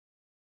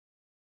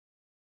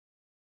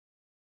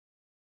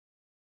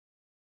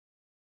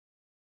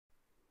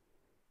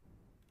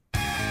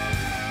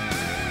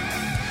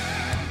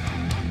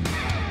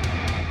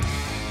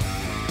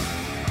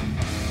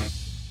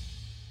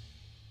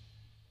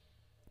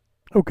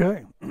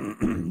Okay,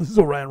 this is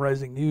Orion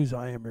Rising News.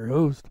 I am your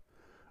host,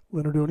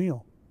 Leonard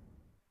O'Neill.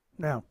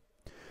 Now,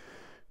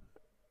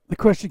 the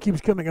question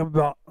keeps coming up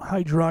about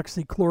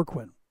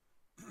hydroxychloroquine,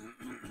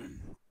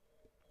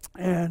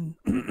 and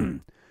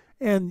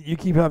and you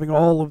keep having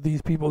all of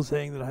these people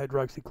saying that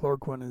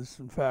hydroxychloroquine is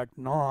in fact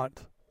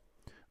not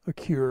a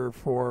cure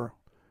for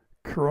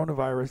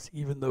coronavirus,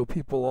 even though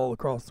people all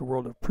across the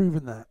world have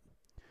proven that.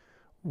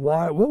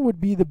 Why? What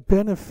would be the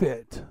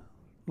benefit,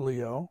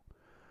 Leo,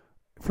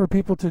 for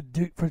people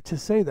to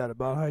say that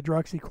about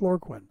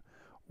hydroxychloroquine?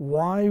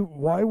 Why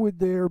would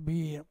there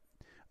be?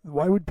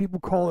 Why would people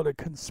call it a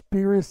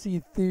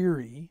conspiracy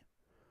theory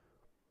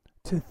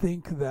to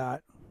think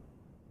that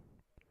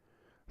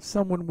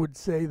someone would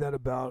say that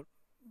about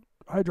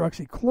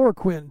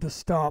hydroxychloroquine to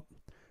stop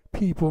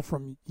people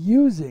from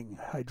using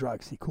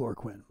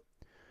hydroxychloroquine?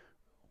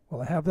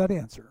 Well, I have that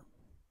answer.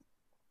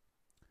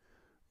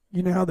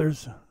 You know how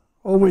there's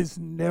always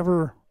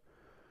never,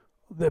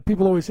 that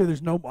people always say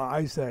there's no,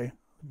 I say,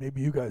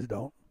 maybe you guys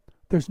don't,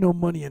 there's no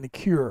money in a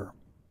cure.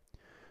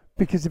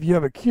 Because if you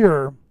have a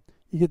cure,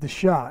 you get the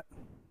shot.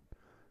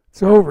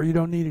 It's over. You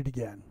don't need it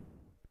again.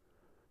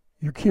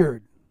 You're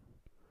cured.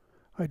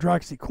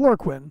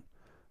 Hydroxychloroquine,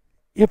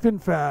 if in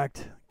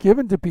fact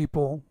given to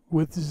people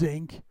with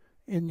zinc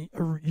in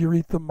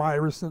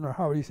erythromycin, or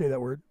how do you say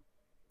that word?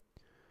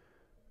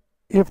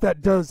 If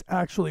that does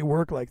actually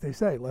work like they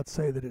say, let's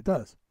say that it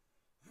does.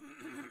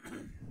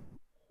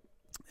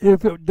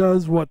 If it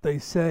does what they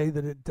say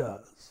that it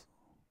does,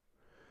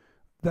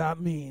 that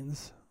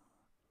means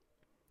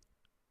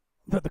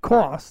that the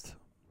cost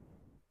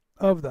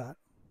of that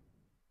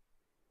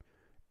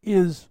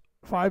is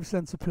 5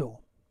 cents a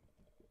pill.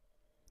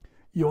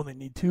 You only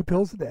need 2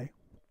 pills a day,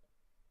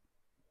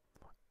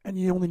 and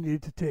you only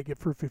need to take it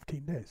for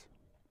 15 days.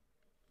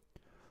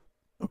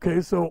 Okay,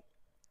 so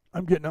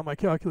I'm getting out my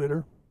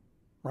calculator,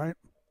 right?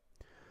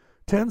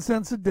 10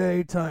 cents a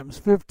day times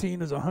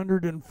 15 is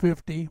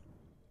 $150.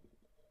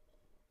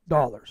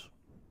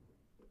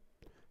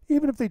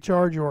 Even if they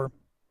charge your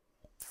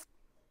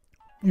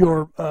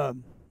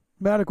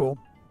medical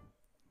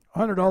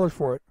 $100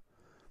 for it,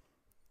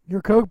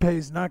 your copay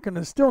is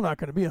still not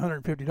going to be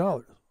 $150.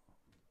 If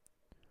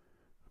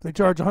they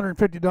charge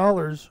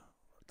 $150,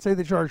 say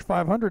they charge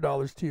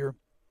 $500 to your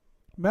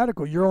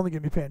medical, you're only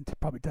going to be paying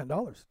probably $10,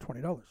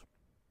 $20.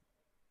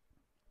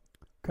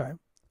 Okay.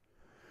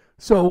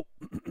 So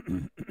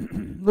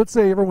let's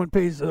say everyone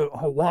pays a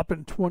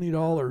whopping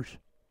 $20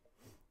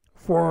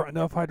 for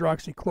enough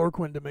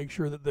hydroxychloroquine to make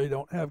sure that they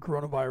don't have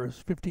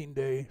coronavirus. 15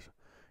 days,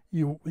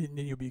 you'll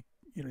be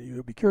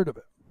cured of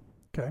it.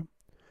 Okay.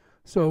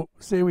 So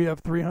say we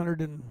have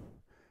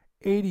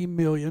 380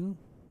 million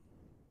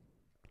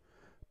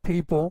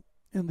people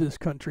in this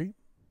country.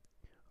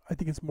 I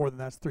think it's more than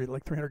that. It's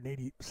like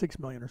 386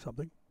 million or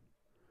something.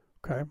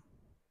 Okay.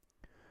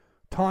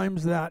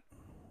 Times that,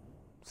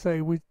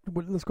 say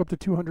let's go up to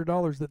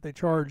 $200 that they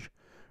charge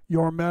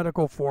your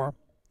medical for,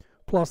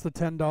 plus the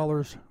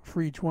 $10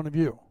 for each one of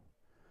you.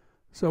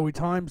 So we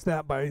times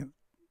that by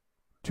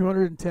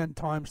 210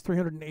 times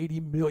 380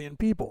 million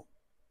people,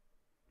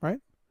 right?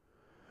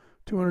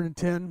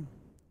 210,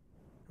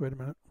 wait a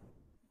minute,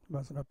 I'm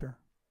messing up there.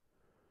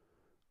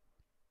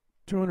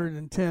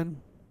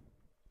 210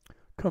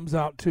 comes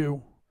out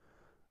to,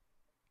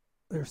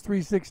 there's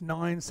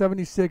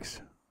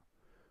 76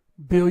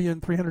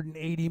 billion,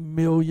 $380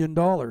 million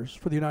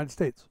for the United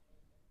States.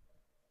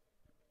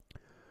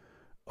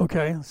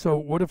 Okay, so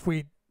what if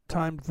we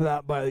timed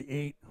that by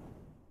 8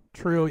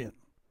 trillion,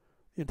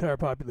 the entire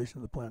population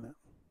of the planet?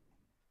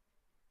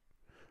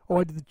 Oh,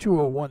 I did the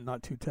 201,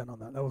 not 210 on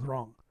that. That was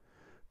wrong.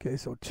 Okay,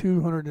 so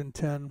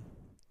 210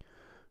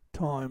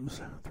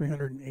 times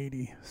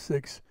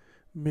 386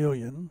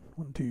 million.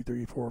 1, 2,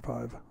 3, 4,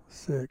 5,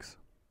 6.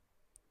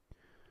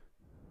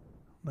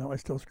 No, I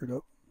still screwed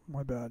up.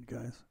 My bad,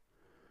 guys.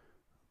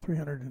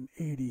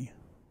 380.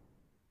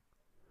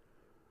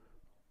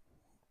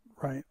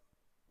 Right.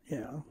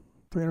 Yeah.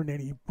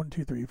 380, 1,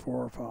 2, 3,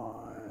 4,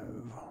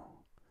 5,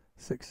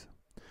 6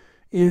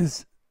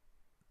 is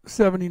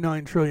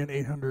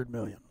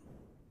 79,800,000,000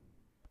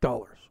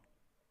 dollars.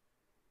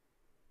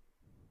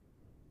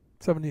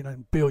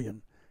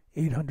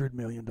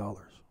 79,800,000,000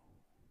 dollars.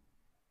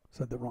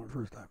 Said that wrong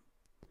first time.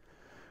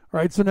 All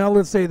right, so now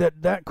let's say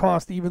that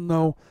cost, even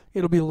though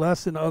it'll be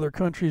less in other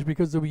countries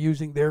because they'll be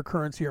using their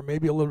currency or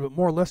maybe a little bit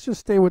more. Let's just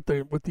stay with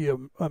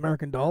the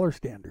American dollar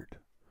standard,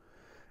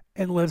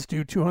 and let's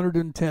do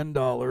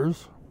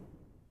 $210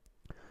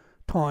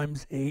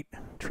 times 8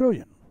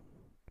 trillion,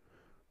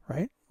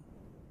 right?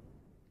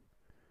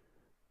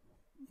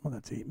 Well,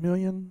 that's 8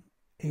 million,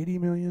 80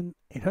 million,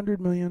 800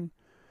 million,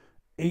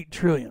 8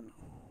 trillion.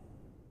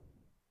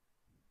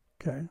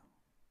 Okay.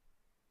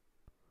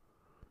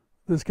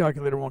 This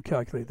calculator won't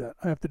calculate that.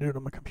 I have to do it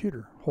on my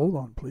computer. Hold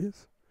on,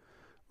 please.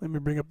 Let me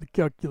bring up the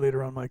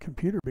calculator on my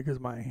computer because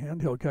my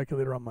handheld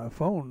calculator on my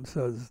phone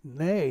says,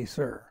 nay,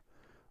 sir.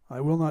 I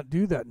will not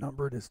do that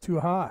number. It is too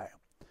high.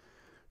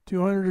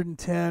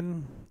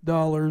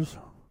 $210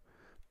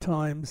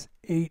 times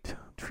 8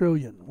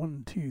 trillion.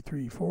 1, 2,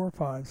 3, 4,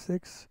 5,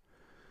 6.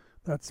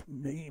 That's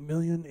 8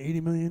 million,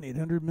 80 million,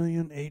 800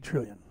 million, 8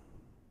 trillion.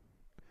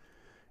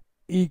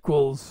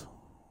 Equals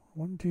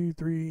 1, 2,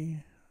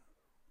 3,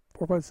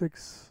 4, 5,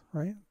 6,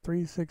 right?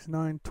 3, 6,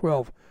 9,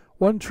 12.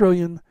 1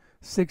 trillion,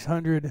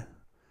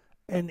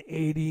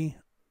 680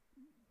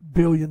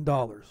 billion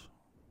dollars.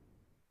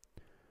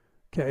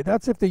 Okay,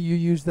 that's if you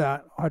use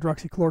that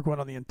hydroxychloroquine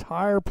on the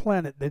entire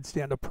planet, they'd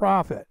stand a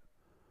profit.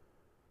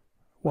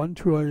 1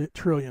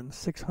 trillion,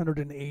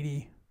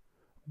 680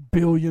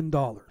 billion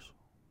dollars.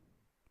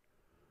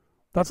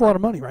 That's a lot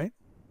of money, right?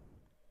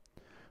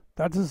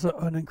 That is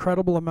an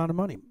incredible amount of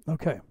money.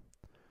 Okay,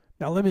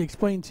 now let me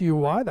explain to you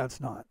why that's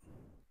not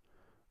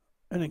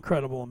an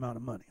incredible amount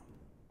of money.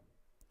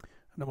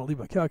 And I'm going to leave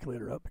my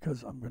calculator up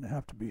because I'm going to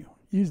have to be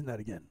using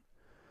that again.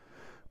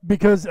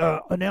 Because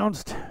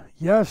announced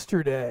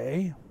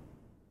yesterday,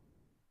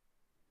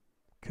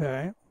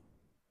 okay,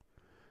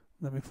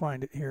 let me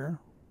find it here.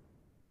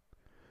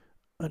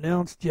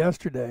 Announced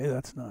yesterday,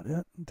 that's not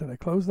it. Did I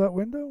close that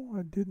window?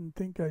 I didn't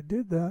think I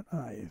did that.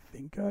 I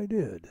think I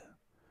did.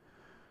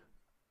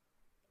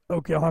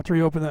 Okay, I'll have to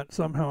reopen that.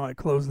 Somehow I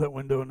closed that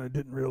window and I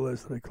didn't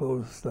realize that I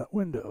closed that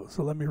window.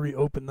 So let me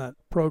reopen that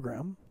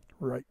program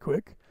right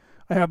quick.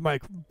 I have my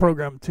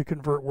program to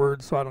convert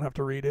words so I don't have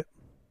to read it.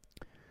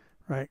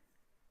 Right?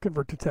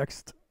 Convert to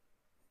text.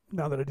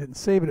 Now that I didn't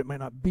save it, it might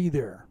not be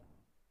there.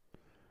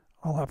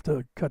 I'll have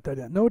to cut that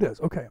in. No, it is.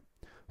 Okay.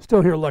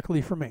 Still here,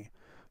 luckily for me.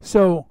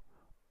 So,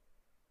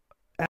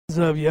 as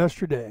of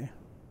yesterday,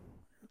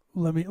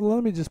 let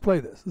me just play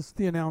this. This is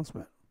the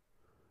announcement.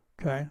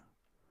 Okay?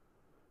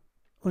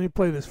 Let me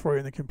play this for you,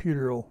 and the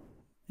computer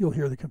you'll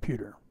hear the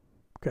computer.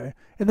 Okay?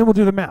 And then we'll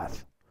do the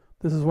math.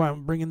 This is why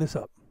I'm bringing this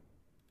up.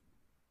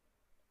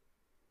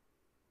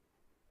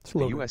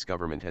 The U.S.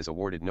 government has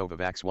awarded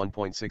Novavax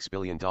 $1.6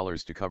 billion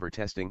to cover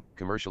testing,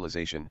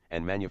 commercialization,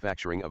 and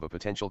manufacturing of a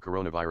potential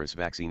coronavirus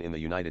vaccine in the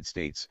United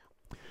States.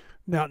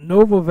 Now,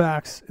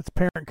 Novavax, its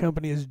parent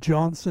company is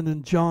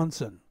Johnson &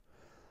 Johnson.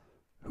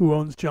 Who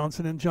owns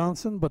Johnson &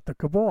 Johnson but the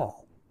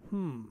cabal?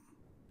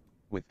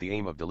 With the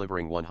aim of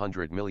delivering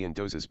 100 million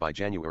doses by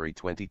January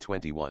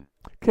 2021.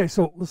 Okay,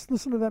 so let's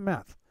listen to that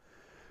math.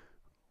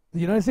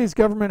 The United States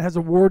government has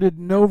awarded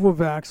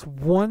Novavax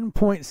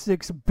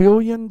 $1.6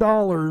 billion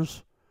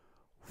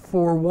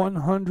for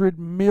 100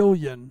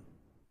 million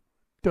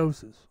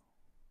doses.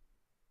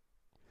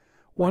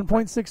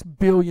 1.6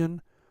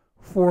 billion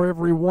for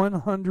every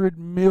 100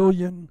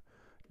 million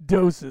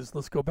doses.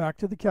 Let's go back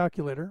to the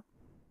calculator.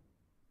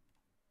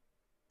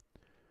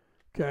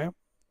 Okay.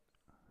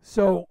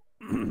 So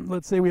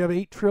let's say we have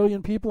 8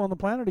 trillion people on the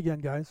planet again,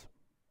 guys.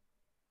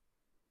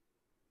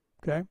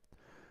 Okay.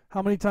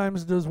 How many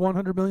times does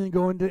 100 million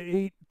go into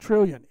 8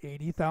 trillion?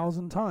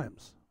 80,000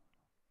 times.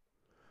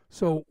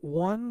 So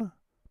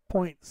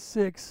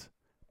 1.6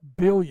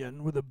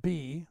 billion with a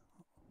B.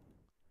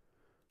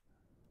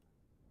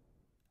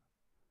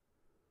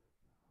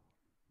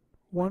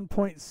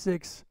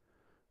 $1.6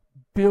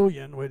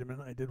 billion. Wait a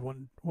minute, I did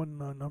one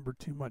number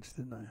too much,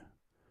 didn't I?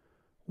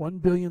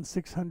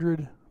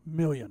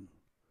 1,600,000,000.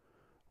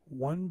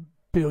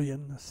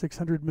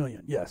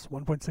 1,600,000,000. Yes,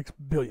 1.6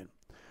 billion.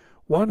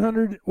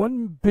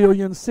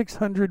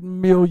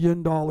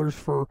 $1,600,000,000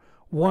 for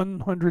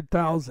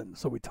 100,000.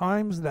 So we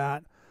times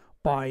that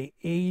by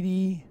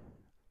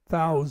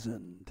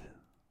 80,000.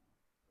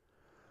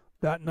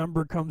 That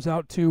number comes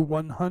out to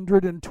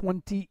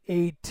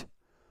 $128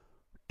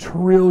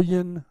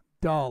 trillion.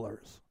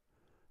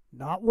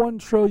 Not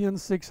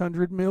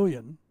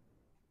 1,600,000,000.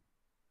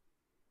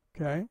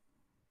 Okay?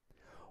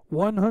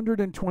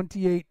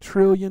 $128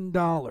 trillion.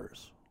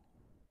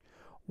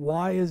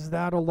 Why is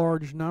that a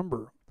large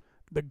number?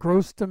 The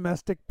gross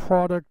domestic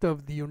product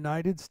of the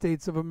United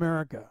States of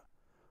America,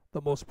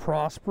 the most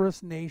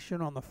prosperous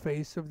nation on the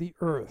face of the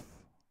earth,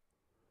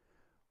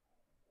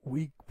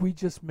 we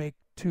just make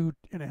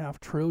 $2.5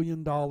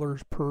 trillion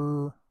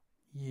per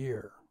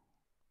year.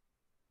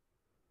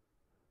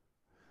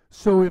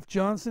 So if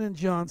Johnson &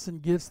 Johnson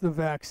gets the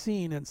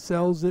vaccine and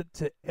sells it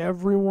to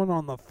everyone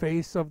on the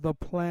face of the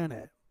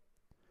planet,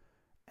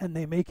 and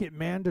they make it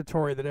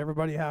mandatory that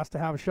everybody has to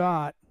have a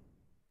shot,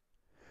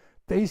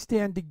 they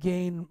stand to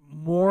gain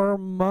more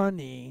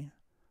money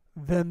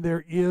than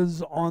there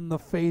is on the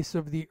face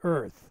of the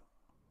earth.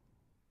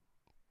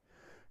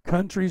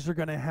 Countries are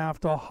going to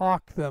have to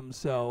hawk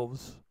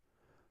themselves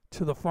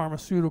to the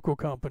pharmaceutical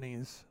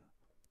companies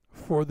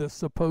for this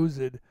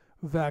supposed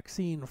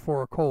vaccine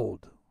for a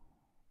cold.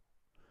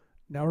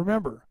 Now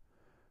remember,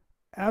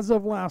 as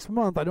of last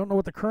month, I don't know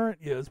what the current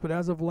is, but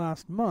as of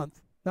last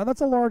month, now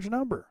that's a large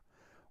number.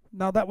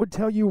 Now that would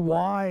tell you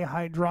why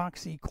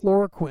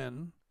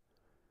hydroxychloroquine,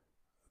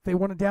 they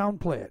want to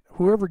downplay it.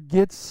 Whoever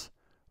gets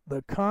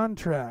the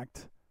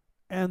contract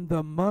and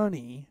the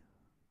money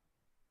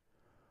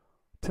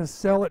to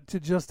sell it to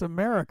just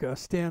America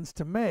stands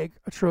to make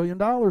 $1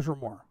 trillion or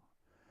more.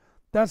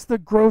 That's the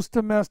gross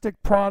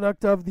domestic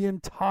product of the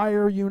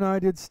entire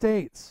United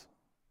States.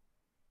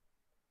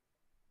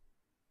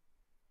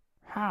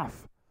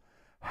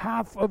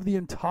 Half of the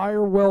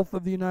entire wealth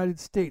of the United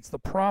States, the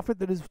profit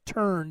that is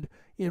turned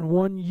in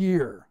 1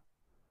 year,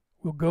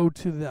 will go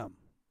to them.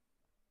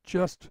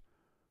 Just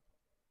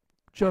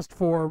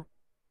for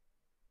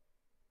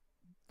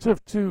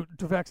to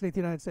vaccinate the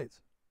United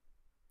States.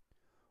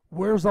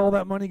 Where's all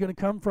that money going to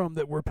come from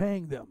that we're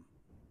paying them?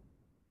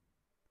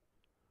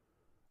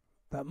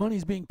 That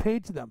money's being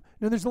paid to them.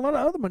 Now, there's a lot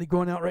of other money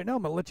going out right now.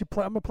 I'm going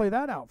to play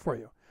that out for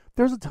you.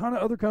 There's a ton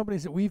of other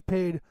companies that we've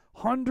paid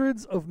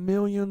hundreds of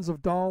millions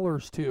of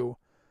dollars to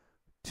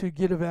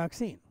get a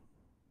vaccine.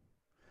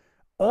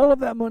 All of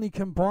that money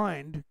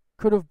combined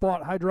could have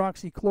bought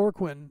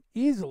hydroxychloroquine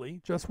easily,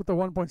 just with the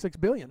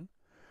 $1.6 billion.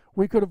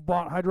 We could have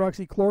bought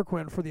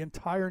hydroxychloroquine for the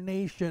entire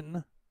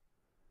nation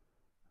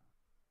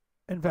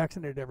and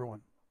vaccinated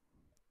everyone.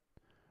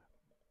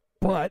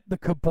 But the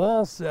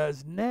cabal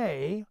says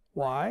nay.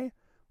 Why?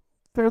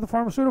 They're the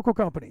pharmaceutical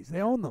companies.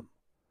 They own them.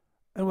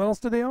 And what else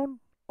do they own?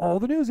 All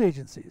the news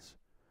agencies.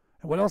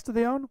 And what else do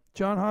they own?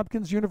 Johns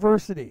Hopkins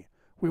University.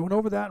 We went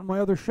over that in my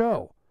other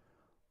show.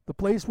 The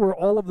place where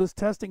all of this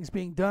testing is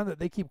being done that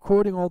they keep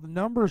quoting all the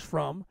numbers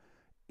from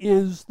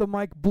is the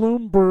Mike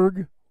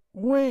Bloomberg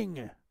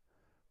wing,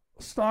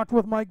 stocked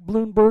with Mike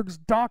Bloomberg's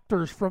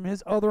doctors from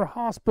his other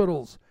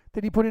hospitals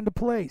that he put into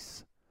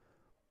place.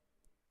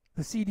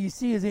 The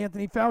CDC is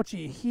Anthony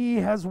Fauci. He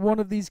has one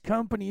of these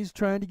companies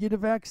trying to get a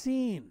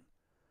vaccine.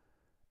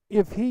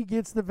 If he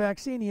gets the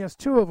vaccine, he has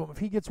two of them. If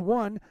he gets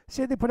one,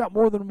 say they put out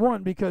more than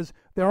one because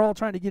they're all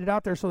trying to get it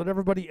out there so that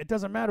everybody, it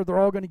doesn't matter, they're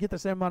all going to get the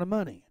same amount of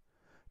money.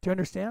 Do you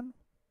understand?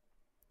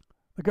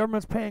 The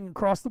government's paying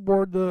across the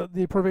board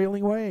the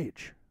prevailing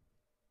wage.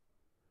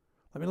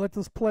 Let me let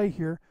this play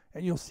here,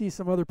 and you'll see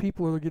some other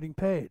people who are getting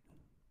paid.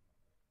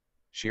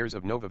 Shares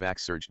of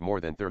Novavax surged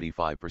more than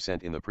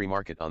 35% in the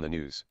pre-market on the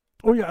news.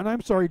 Oh yeah, and I'm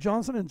sorry,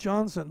 Johnson &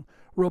 Johnson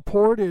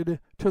reported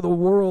to the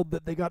world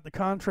that they got the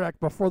contract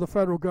before the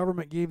federal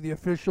government gave the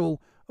official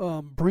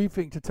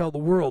briefing to tell the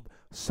world.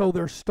 So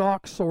their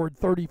stock soared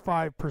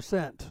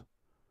 35%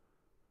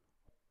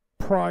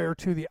 prior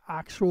to the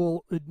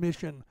actual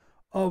admission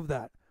of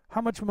that.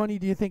 How much money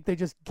do you think they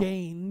just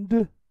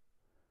gained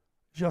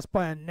just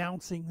by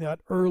announcing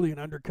that early and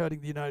undercutting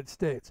the United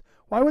States?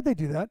 Why would they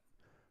do that?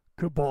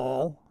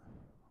 Cabal,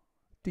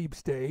 deep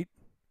state.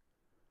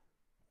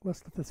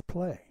 Let's let this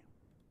play.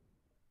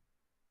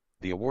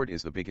 The award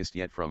is the biggest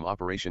yet from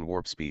Operation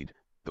Warp Speed,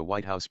 the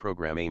White House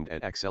program aimed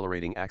at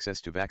accelerating access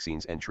to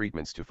vaccines and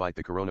treatments to fight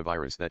the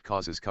coronavirus that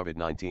causes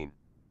COVID-19.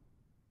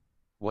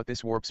 What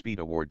this Warp Speed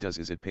award does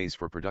is it pays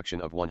for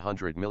production of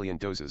 100 million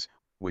doses,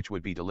 which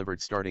would be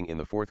delivered starting in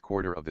the fourth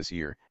quarter of this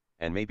year,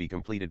 and may be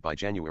completed by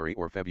January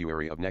or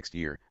February of next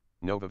year,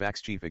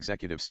 Novavax chief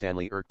executive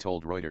Stanley Erck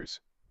told Reuters.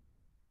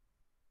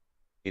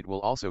 It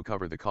will also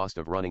cover the cost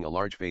of running a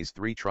large phase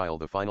 3 trial,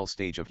 the final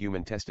stage of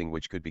human testing,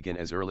 which could begin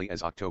as early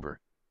as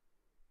October.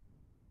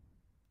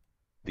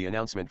 The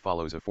announcement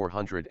follows a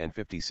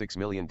 $456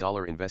 million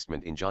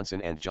investment in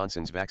Johnson &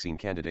 Johnson's vaccine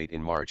candidate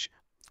in March.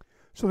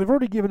 So they've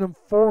already given him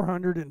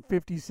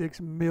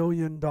 $456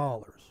 million.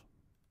 A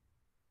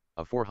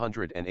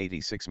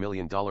 $486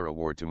 million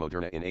award to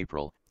Moderna in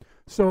April.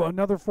 So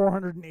another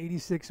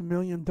 $486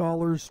 million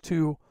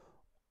to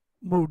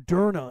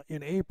Moderna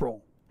in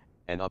April.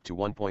 And up to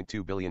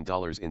 $1.2 billion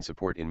in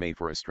support in May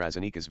for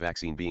AstraZeneca's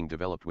vaccine being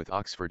developed with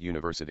Oxford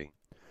University.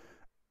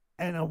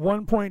 And a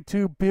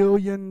 $1.2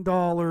 billion to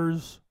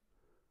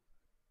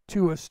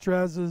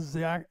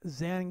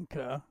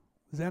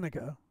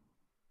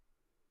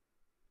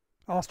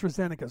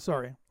AstraZeneca,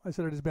 sorry. I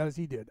said it as bad as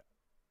he did.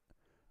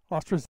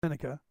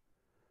 AstraZeneca.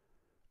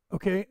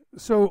 Okay,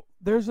 so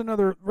there's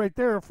another, right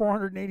there,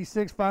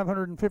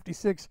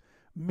 556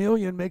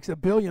 million makes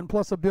 $1 billion,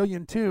 plus $1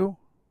 billion too.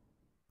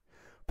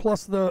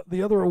 Plus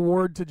the other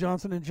award to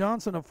Johnson &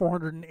 Johnson of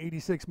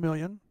 $486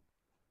 million.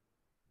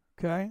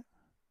 Okay.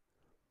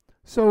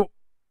 So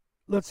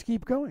let's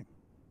keep going.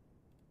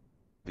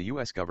 The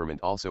U.S. government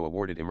also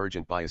awarded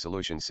Emergent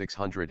Biosolutions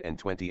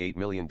 $628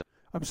 million.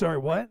 I'm sorry,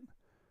 what?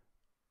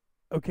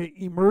 Okay,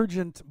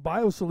 Emergent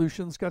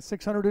Biosolutions got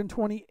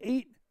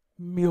 $628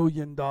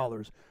 million.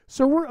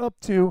 So we're up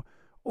to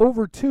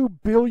over $2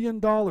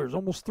 billion,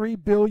 almost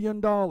 $3 billion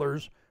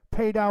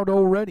paid out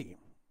already.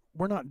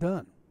 We're not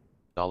done.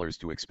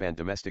 To expand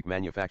domestic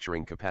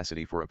manufacturing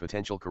capacity for a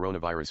potential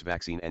coronavirus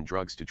vaccine and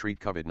drugs to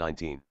treat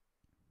COVID-19.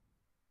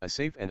 A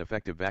safe and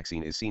effective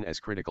vaccine is seen as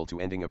critical to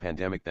ending a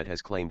pandemic that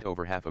has claimed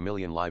over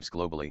 500,000 lives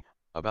globally,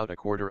 about a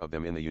quarter of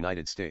them in the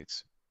United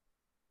States.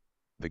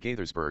 The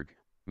Gaithersburg,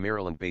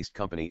 Maryland-based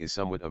company is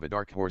somewhat of a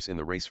dark horse in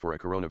the race for a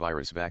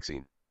coronavirus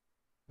vaccine.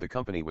 The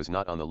company was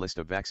not on the list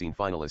of vaccine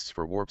finalists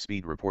for Warp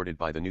Speed reported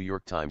by the New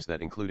York Times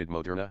that included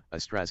Moderna,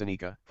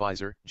 AstraZeneca,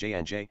 Pfizer,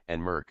 J&J,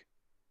 and Merck.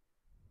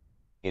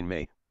 In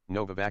May,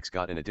 Novavax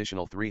got an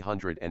additional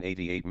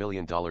 $388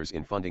 million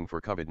in funding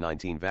for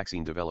COVID-19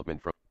 vaccine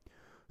development from.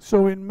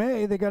 So in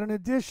May, they got an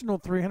additional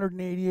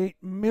 $388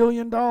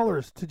 million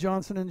to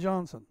Johnson &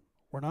 Johnson.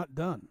 We're not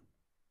done.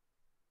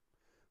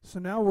 So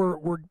now we're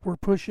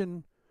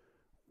pushing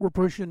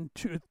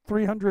to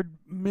 $300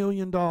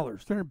 million,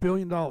 $300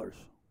 billion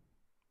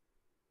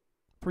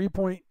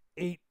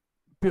 $3.8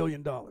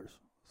 billion.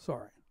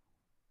 Sorry.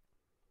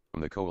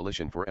 From the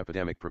Coalition for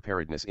Epidemic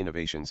Preparedness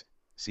Innovations,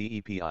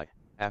 CEPI,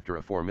 after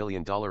a $4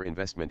 million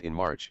investment in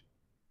March.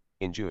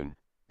 In June,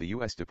 the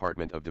U.S.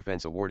 Department of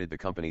Defense awarded the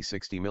company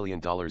 $60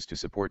 million to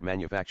support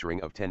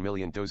manufacturing of 10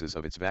 million doses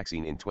of its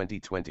vaccine in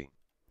 2020.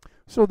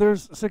 So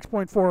there's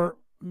 $64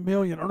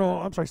 million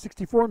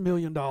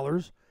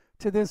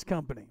to this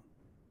company.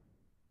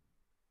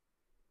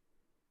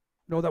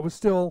 No, that was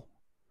still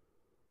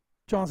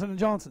Johnson &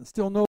 Johnson,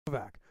 still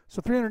Novavax.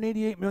 So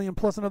 $388 million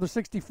plus another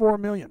 $64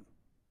 million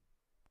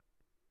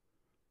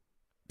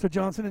to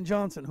Johnson &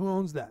 Johnson. Who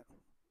owns that?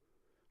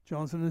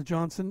 Johnson &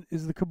 Johnson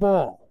is the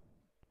cabal.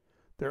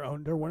 They're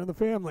under one of the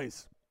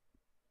families.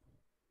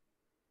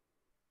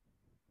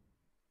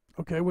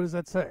 Okay, what does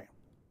that say?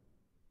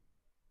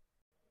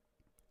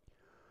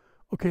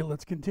 Okay,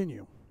 let's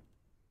continue.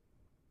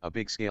 A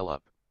big scale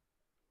up.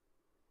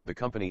 The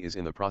company is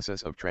in the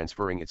process of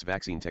transferring its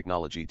vaccine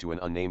technology to an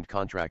unnamed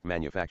contract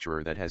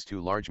manufacturer that has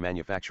 2 large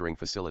manufacturing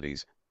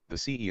facilities, the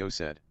CEO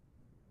said.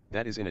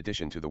 That is in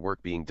addition to the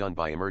work being done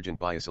by Emergent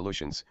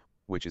Biosolutions,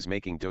 which is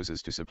making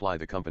doses to supply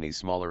the company's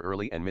smaller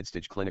early and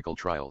mid-stage clinical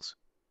trials.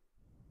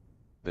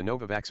 The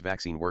Novavax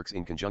vaccine works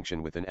in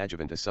conjunction with an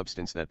adjuvant, a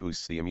substance that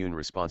boosts the immune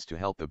response to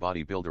help the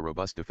body build a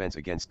robust defense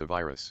against the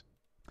virus.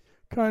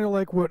 Kind of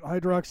like what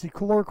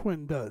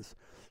hydroxychloroquine does.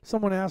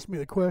 Someone asked me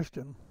the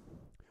question,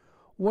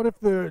 what if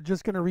they're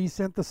just going to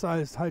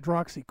resynthesize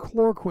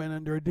hydroxychloroquine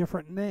under a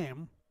different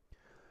name,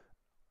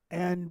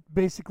 and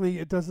basically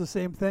it does the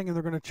same thing, and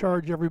they're going to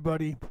charge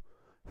everybody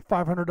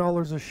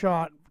 $500 a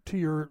shot to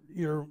your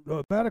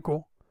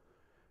medical,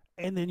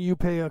 and then you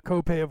pay a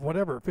copay of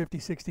whatever, $50,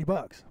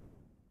 $60.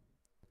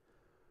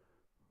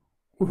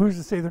 Well, who's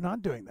to say they're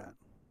not doing that?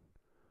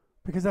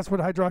 Because that's what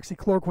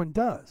hydroxychloroquine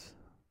does.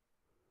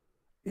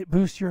 It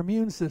boosts your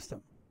immune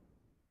system.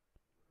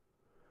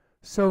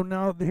 So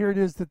now here it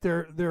is that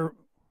their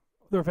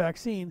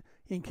vaccine,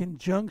 in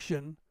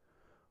conjunction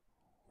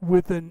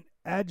with an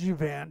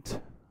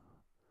adjuvant,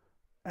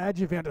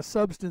 a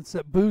substance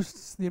that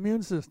boosts the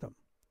immune system.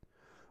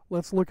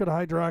 Let's look at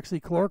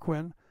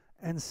hydroxychloroquine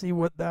and see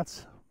what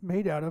that's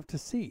made out of to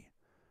see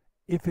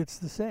if it's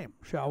the same,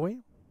 shall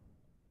we?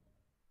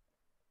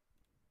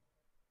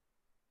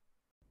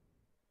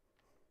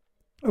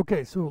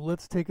 Okay, so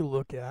let's take a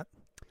look at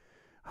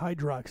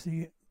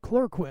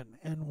hydroxychloroquine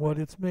and what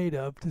it's made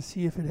of to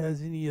see if it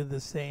has any of the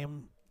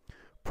same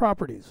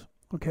properties.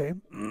 Okay,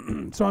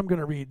 so I'm going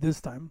to read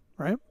this time,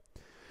 right?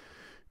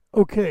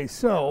 Okay,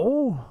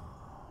 so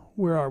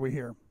where are we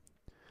here?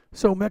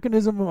 So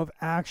mechanism of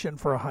action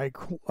for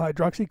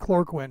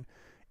hydroxychloroquine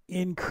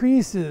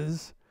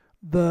increases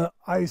the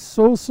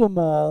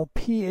isosomal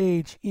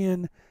pH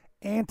in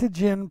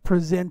antigen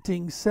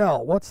presenting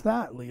cell. What's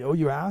that, Leo,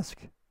 you ask?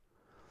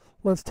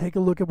 Let's take a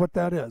look at what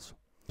that is.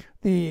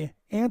 The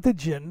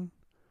antigen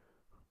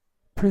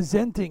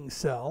presenting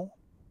cell,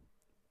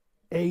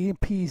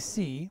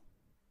 APC,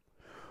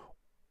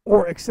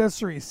 or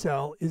accessory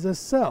cell, is a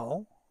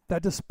cell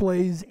that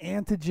displays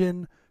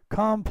antigen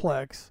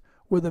complex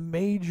with a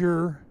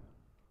major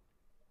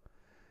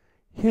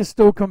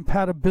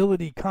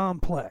histocompatibility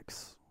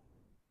complex.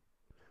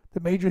 The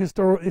major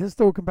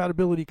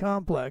histocompatibility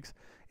complex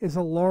is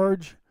a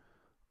large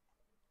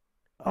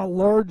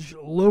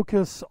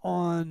locus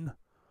on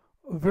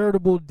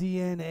veritable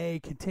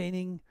DNA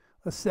containing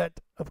a set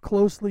of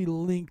closely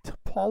linked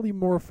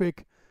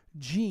polymorphic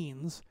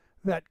genes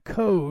that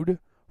code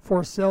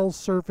for cell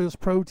surface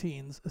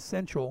proteins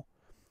essential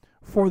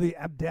for the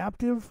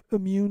adaptive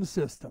immune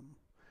system.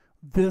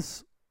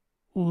 This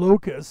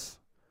locus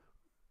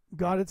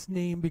got its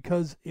name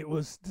because it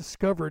was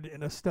discovered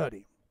in a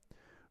study.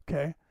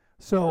 Okay,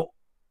 so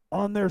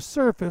on their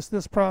surface,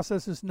 this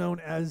process is known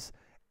as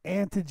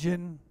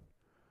antigen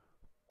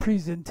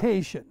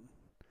presentation.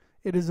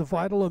 It is a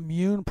vital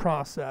immune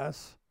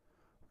process.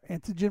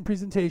 Antigen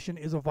presentation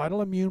is a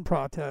vital immune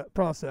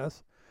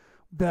process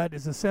that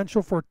is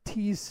essential for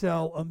T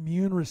cell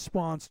immune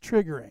response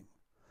triggering,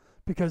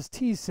 because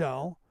T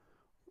cell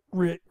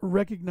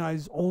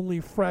recognize only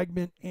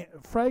fragmented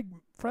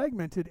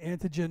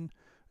antigen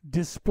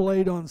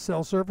displayed on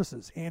cell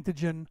surfaces.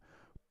 Antigen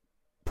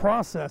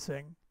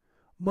processing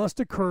must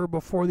occur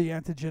before the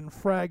antigen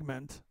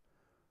fragment,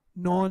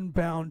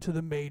 non-bound to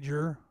the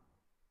major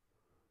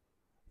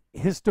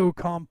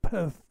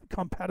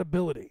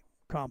histocompatibility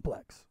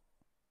complex.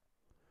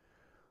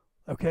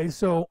 Okay,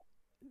 so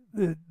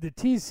the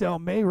T cell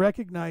may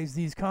recognize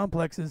these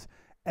complexes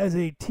as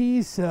a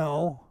T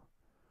cell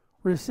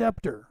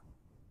receptor.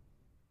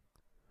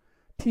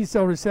 T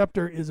cell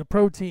receptor is a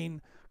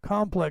protein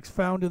complex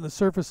found in the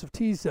surface of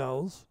T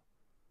cells.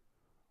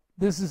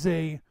 This is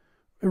a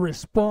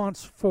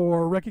response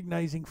for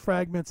recognizing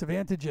fragments of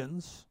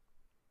antigens.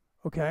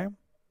 Okay,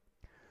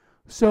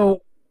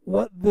 so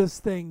what this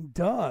thing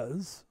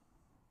does,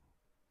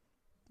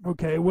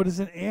 okay, what is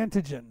an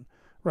antigen,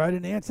 right?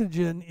 An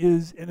antigen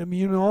is an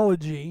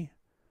immunology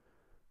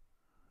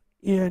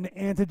in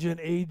antigen,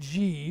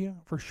 AG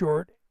for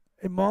short,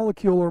 a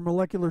molecule or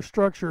molecular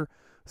structure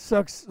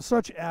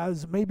such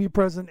as may be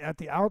present at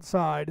the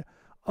outside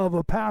of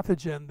a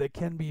pathogen that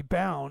can be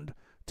bound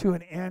to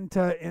an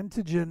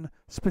antigen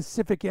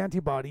specific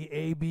antibody,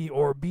 A, B,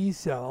 or B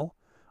cell,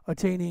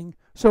 attaining.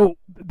 So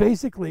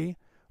basically,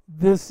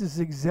 this is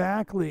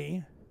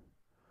exactly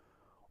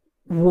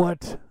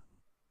what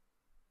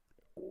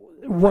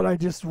I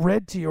just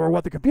read to you, or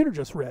what the computer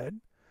just read,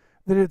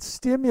 that it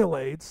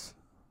stimulates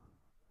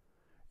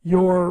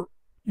your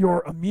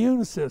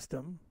immune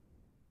system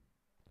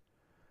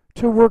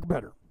to work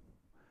better.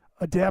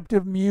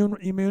 Adaptive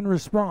immune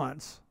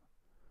response.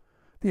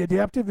 The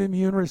adaptive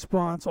immune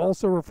response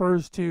also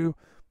refers to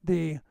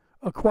the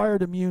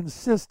acquired immune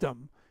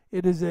system.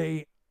 It is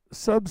a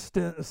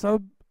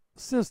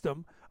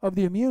subsystem of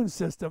the immune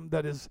system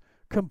that is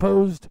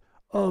composed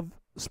of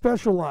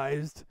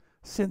specialized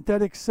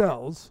synthetic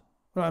cells.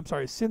 I'm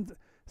sorry, systemic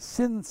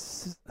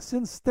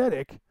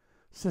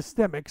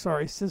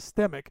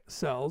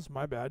cells.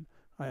 My bad.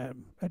 I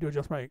had to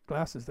adjust my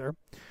glasses there.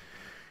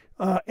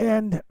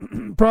 And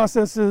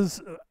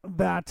processes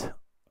that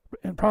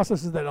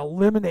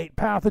eliminate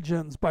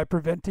pathogens by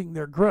preventing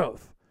their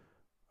growth.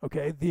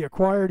 Okay, the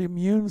acquired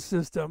immune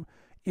system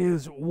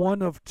is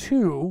one of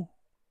two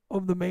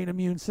of the main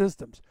immune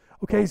systems.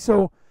 Okay,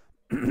 so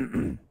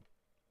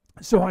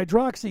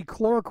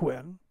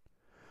hydroxychloroquine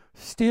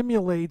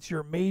stimulates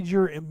your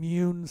major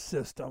immune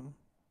system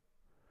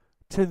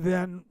to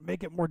then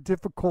make it more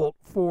difficult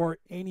for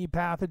any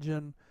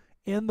pathogen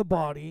in the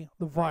body,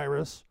 the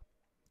virus,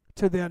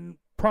 to then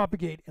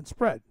propagate and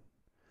spread.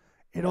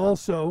 It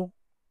also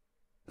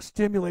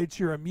stimulates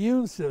your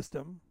immune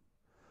system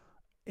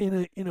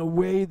in a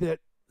way that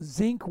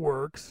zinc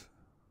works,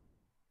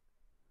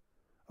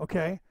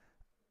 okay,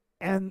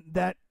 and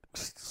that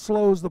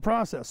slows the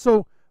process.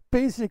 So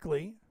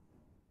basically,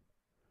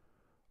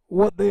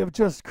 what they have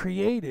just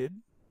created,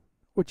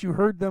 what you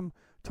heard them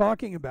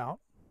talking about,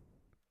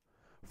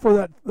 for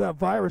that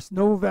virus,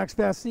 Novavax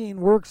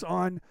vaccine works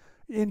on,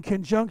 in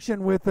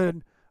conjunction with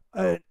an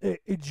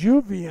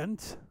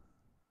adjuvant,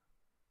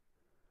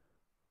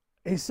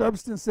 a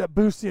substance that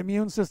boosts the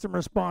immune system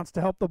response to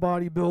help the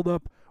body build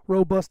up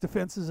robust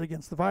defenses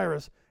against the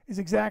virus, is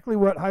exactly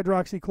what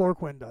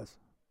hydroxychloroquine does.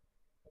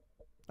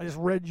 I just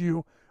read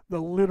you the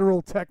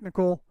literal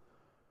technical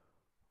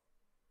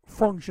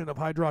function of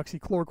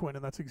hydroxychloroquine,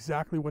 and that's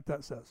exactly what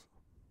that says.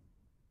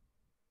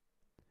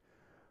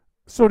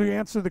 So to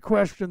answer the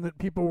question that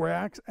people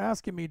were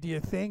asking me, do you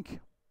think,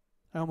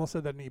 I almost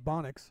said that in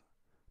Ebonics,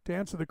 to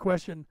answer the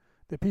question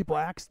that people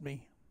asked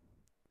me,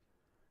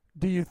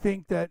 do you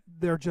think that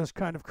they're just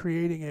kind of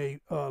creating a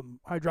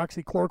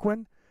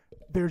hydroxychloroquine?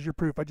 There's your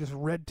proof. I just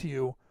read to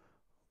you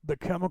the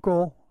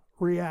chemical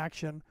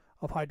reaction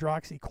of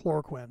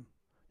hydroxychloroquine.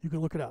 You can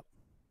look it up.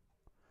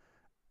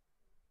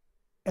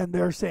 And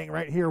they're saying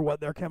right here what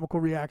their chemical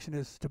reaction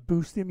is to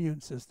boost the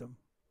immune system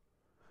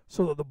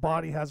so that the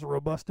body has a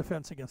robust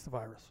defense against the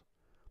virus.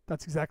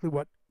 That's exactly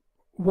what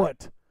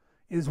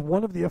is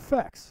one of the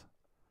effects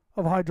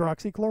of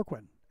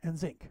hydroxychloroquine and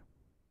zinc.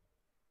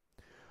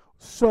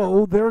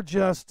 So they're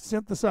just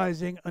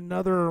synthesizing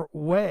another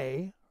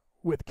way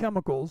with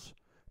chemicals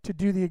to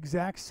do the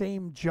exact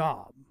same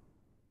job.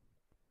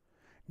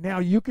 Now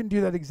you can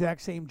do that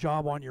exact same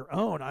job on your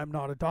own. I'm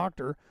not a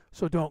doctor,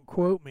 so don't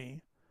quote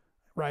me,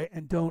 right?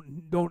 And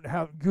don't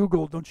have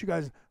Google, don't you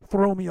guys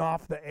throw me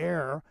off the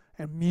air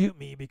and mute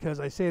me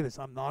because I say this.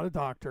 I'm not a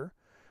doctor,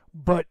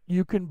 but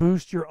you can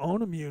boost your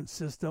own immune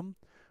system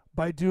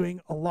by doing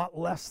a lot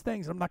less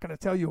things. I'm not going to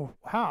tell you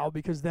how,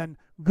 because then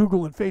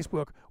Google and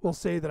Facebook will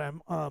say that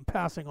I'm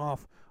passing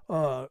off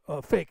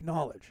fake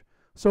knowledge.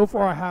 So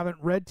far, I haven't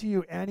read to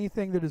you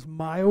anything that is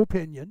my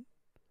opinion.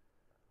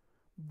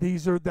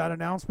 That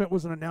announcement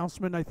was an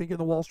announcement, I think, in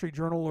the Wall Street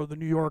Journal or the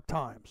New York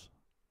Times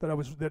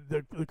that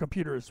the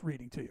computer is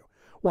reading to you.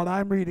 What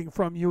I'm reading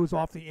from you is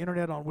off the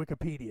internet on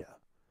Wikipedia.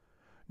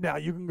 Now,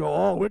 you can go,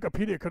 oh,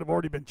 Wikipedia could have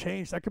already been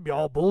changed. That could be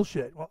all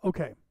bullshit. Well,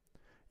 okay.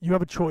 You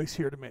have a choice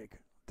here to make.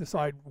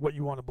 Decide what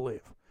you want to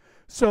believe.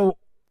 So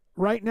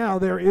right now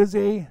there is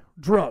a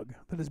drug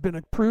that has been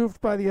approved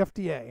by the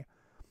FDA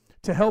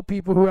to help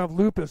people who have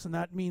lupus, and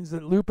that means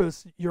that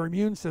lupus, your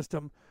immune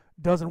system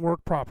doesn't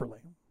work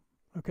properly.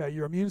 Okay,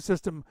 your immune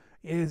system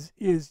is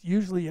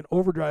usually in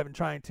overdrive and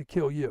trying to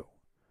kill you.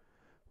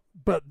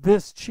 But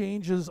this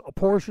changes a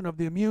portion of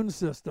the immune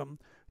system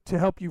to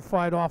help you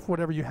fight off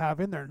whatever you have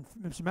in there. And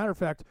as a matter of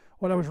fact,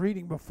 what I was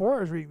reading before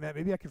I was reading that,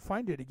 maybe I could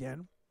find it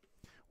again,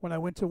 when I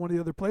went to one of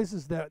the other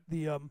places, that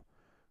the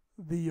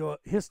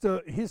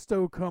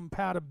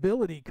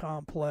histocompatibility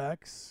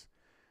complex,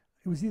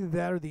 it was either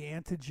that or the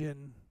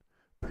antigen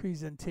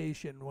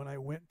presentation when I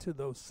went to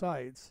those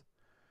sites.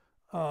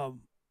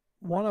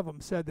 One of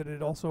them said that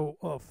it also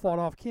fought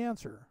off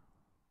cancer.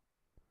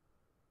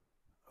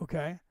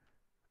 Okay.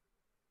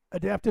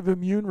 Adaptive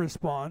immune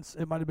response,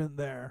 it might have been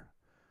there.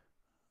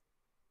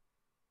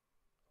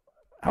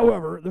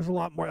 However, there's a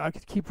lot more. I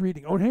could keep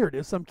reading. Oh, here it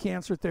is. Some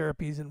cancer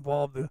therapies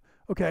involved.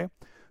 Okay,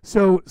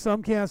 so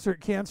some cancer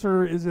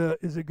is a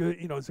good,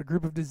 it's a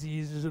group of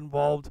diseases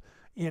involved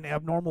in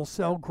abnormal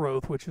cell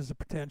growth, which is the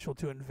potential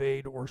to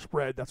invade or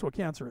spread. That's what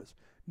cancer is.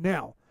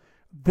 Now,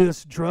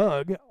 this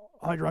drug,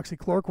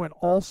 hydroxychloroquine,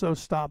 also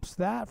stops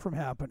that from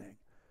happening.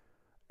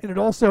 And it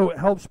also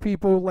helps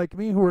people like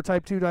me who are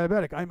type 2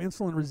 diabetic. I'm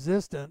insulin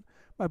resistant.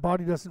 My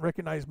body doesn't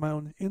recognize my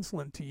own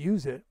insulin to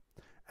use it.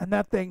 And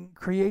that thing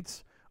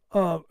creates,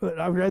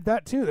 I read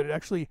that too, that it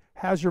actually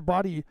has your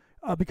body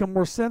become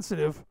more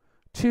sensitive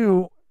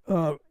to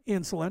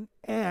insulin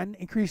and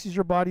increases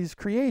your body's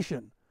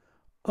creation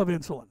of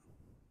insulin,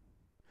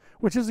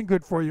 which isn't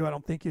good for you, I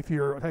don't think, if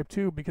you're type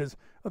 2, because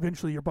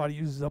eventually your body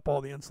uses up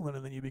all the insulin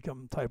and then you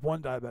become type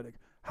 1 diabetic.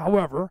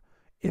 However,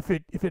 if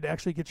it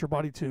actually gets your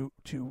body to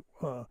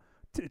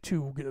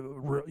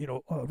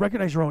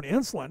recognize your own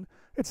insulin,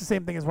 it's the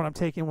same thing as when I'm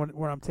taking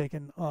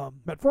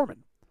metformin.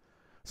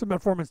 So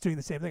metformin's doing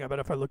the same thing. I bet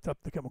if I looked up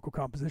the chemical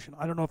composition.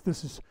 I don't know if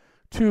this is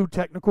too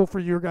technical for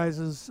your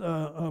guys'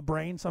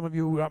 brain. Some of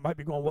you might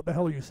be going, what the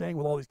hell are you saying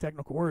with all these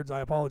technical words? I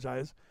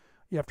apologize.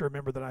 You have to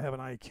remember that I have an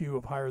IQ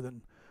of higher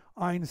than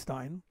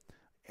Einstein.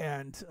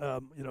 And,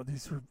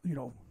 these are,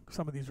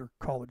 some of these are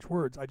college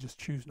words. I just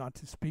choose not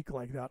to speak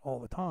like that all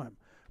the time.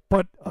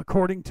 But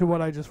according to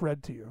what I just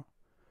read to you,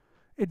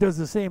 it does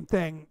the same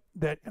thing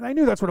and I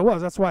knew that's what it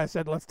was. That's why I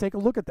said, let's take a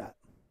look at that.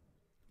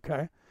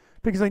 Okay?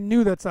 Because I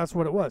knew that's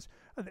what it was.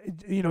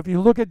 If you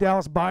look at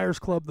Dallas Buyers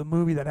Club, the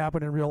movie that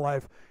happened in real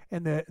life,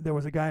 and there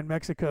was a guy in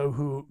Mexico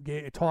who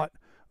taught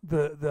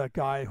the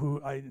guy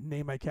who I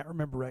can't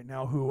remember right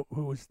now, who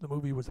the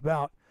movie was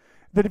about,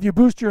 that if you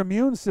boost your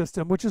immune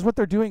system, which is what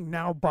they're doing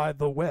now, by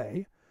the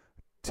way,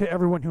 to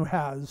everyone who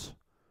has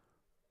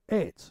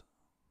AIDS.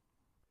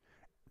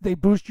 They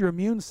boost your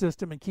immune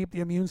system and keep the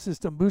immune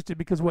system boosted,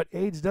 because what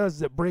AIDS does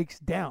is it breaks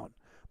down.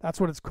 That's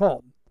what it's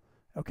called.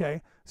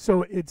 Okay?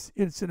 So it's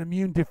an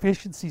immune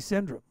deficiency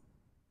syndrome.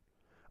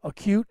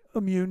 Acute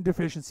immune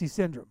deficiency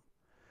syndrome.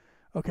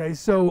 Okay?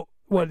 So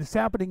what is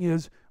happening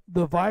is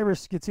the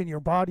virus gets in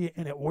your body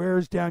and it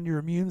wears down your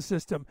immune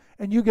system,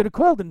 and you get a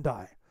cold and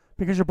die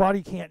because your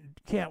body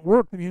can't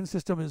work. The immune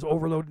system is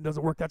overloaded and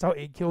doesn't work. That's how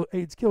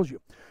AIDS kills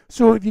you.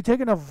 So if you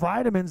take enough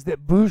vitamins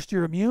that boost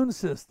your immune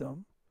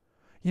system,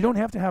 you don't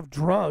have to have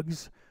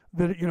drugs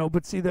that,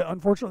 but see, that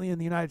unfortunately in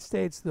the United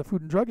States, the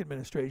Food and Drug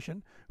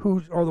Administration,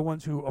 who are the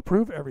ones who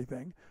approve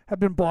everything, have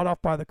been bought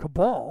off by the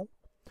cabal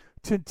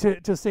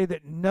to say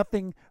that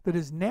nothing that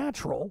is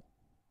natural,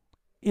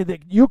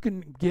 that you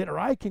can get or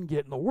I can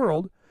get in the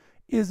world,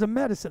 is a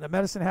medicine. A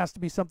medicine has to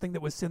be something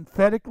that was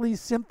synthetically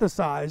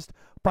synthesized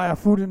by a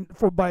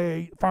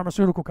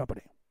pharmaceutical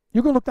company.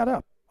 You can look that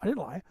up. I didn't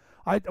lie.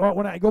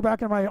 When I go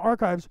back in my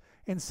archives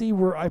and see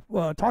where I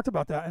talked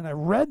about that, and I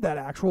read that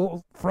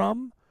actual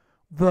from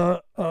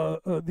the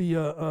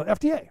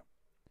FDA,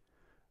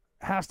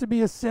 has to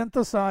be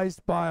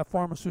synthesized by a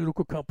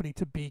pharmaceutical company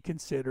to be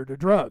considered a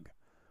drug.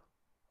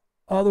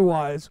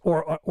 Otherwise,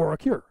 or a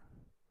cure.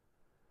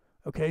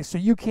 Okay, so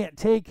you can't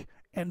take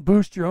and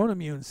boost your own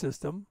immune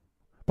system,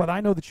 but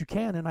I know that you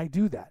can, and I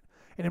do that.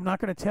 And I'm not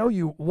going to tell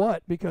you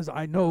what, because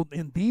I know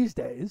in these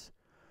days,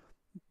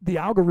 the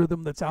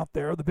algorithm that's out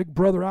there, the Big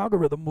Brother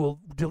algorithm, will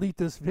delete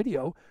this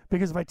video,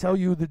 because if I tell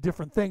you the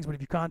different things, but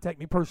if you contact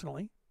me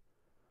personally,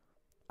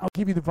 I'll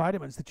give you the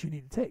vitamins that you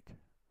need to take.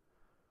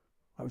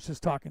 I was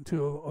just talking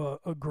to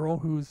a girl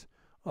who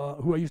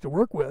I used to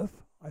work with.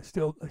 I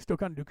still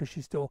kind of do, because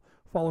she still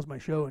follows my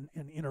show and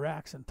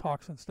interacts and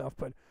talks and stuff.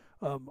 But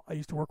I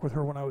used to work with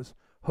her when I was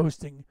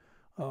hosting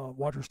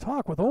Watchers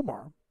Talk with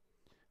Omar.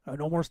 And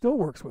Omar still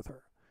works with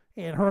her.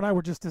 And her and I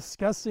were just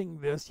discussing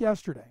this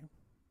yesterday,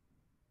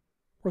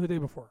 or the day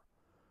before,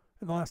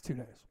 in the last 2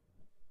 days.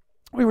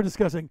 We were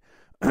discussing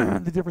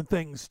the different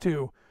things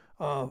to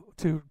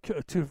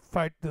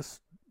fight this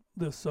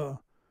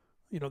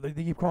they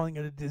keep calling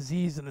it a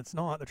disease, and it's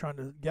not. They're trying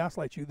to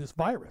gaslight you. This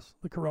virus,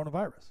 the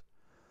coronavirus.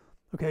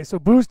 Okay, so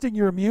boosting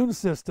your immune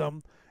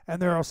system,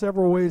 and there are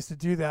several ways to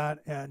do that.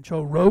 And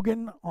Joe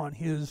Rogan, on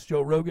his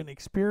Joe Rogan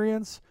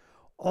Experience,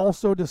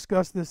 also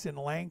discussed this in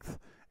length,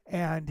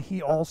 and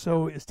he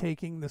also is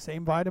taking the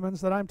same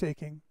vitamins that I'm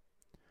taking.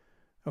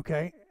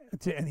 Okay,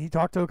 and he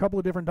talked to a couple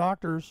of different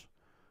doctors,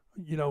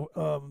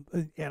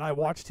 and I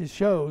watched his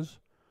shows,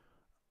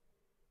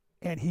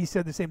 and he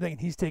said the same thing,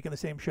 and he's taking the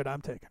same shit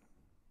I'm taking.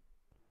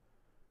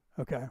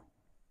 Okay,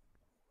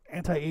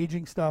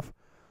 anti-aging stuff.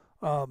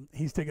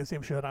 He's taking the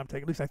same shit I'm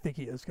taking. At least I think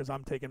he is, because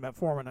I'm taking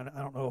metformin, and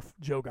I don't know if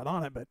Joe got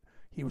on it, but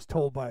he was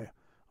told by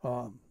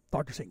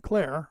Dr. St.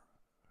 Clair,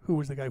 who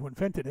was the guy who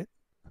invented it.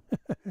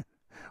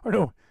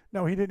 Or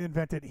no, he didn't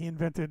invent it. He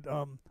invented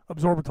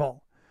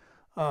absorbitol.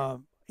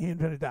 He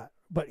invented that,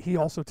 but he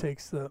also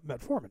takes the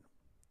metformin.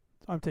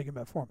 So I'm taking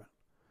metformin.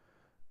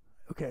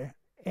 Okay,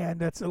 and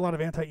that's a lot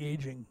of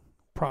anti-aging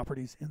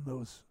properties in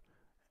those.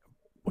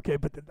 Okay,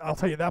 but I'll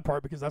tell you that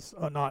part, because that's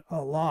not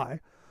a lie.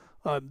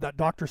 That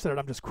doctor said it.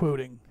 I'm just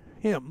quoting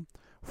him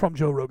from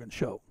Joe Rogan's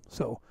show.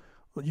 So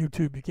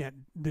YouTube, you can't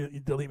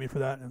delete me for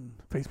that, and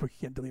Facebook, you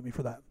can't delete me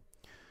for that.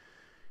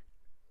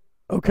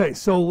 Okay,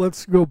 so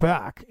let's go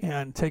back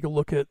and take a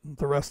look at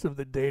the rest of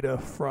the data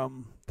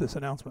from this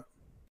announcement.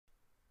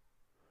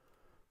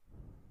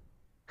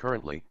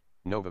 Currently,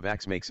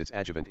 Novavax makes its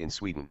adjuvant in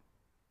Sweden.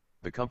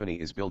 The company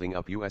is building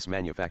up U.S.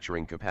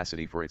 manufacturing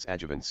capacity for its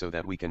adjuvant so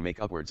that we can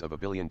make upwards of 1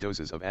 billion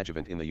doses of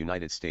adjuvant in the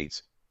United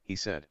States, he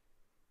said.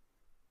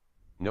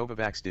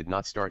 Novavax did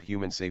not start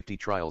human safety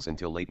trials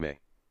until late May.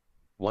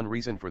 One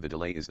reason for the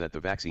delay is that the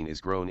vaccine is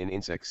grown in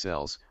insect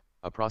cells,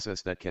 a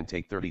process that can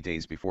take 30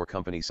 days before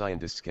company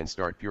scientists can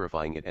start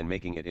purifying it and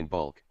making it in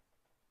bulk.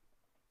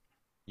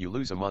 You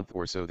lose a month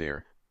or so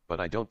there, but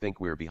I don't think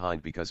we're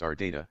behind because our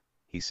data,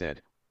 he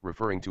said,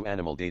 referring to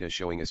animal data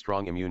showing a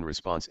strong immune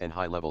response and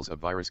high levels of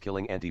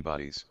virus-killing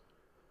antibodies.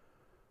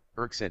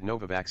 Merck said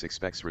Novavax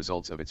expects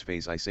results of its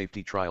Phase I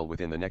safety trial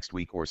within the next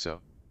week or so.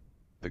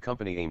 The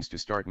company aims to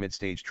start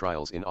mid-stage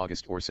trials in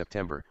August or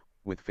September,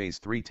 with Phase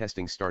 3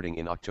 testing starting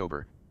in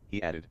October,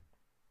 he added.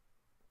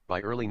 By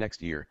early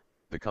next year,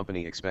 the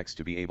company expects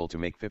to be able to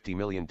make 50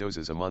 million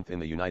doses a month in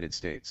the United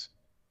States.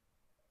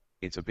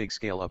 It's a big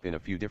scale up in a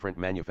few different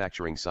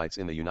manufacturing sites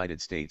in the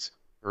United States,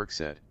 Merck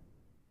said.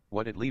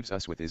 What it leaves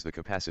us with is the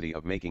capacity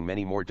of making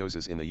many more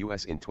doses in the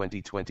US in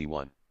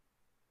 2021.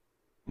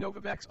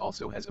 Novavax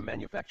also has a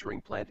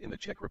manufacturing plant in the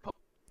Czech Republic.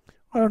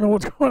 I don't know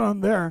what's going on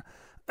there.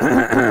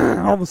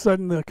 All of a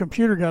sudden the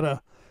computer got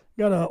a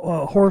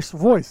hoarse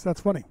voice.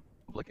 That's funny.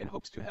 And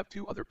hopes to have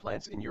 2 other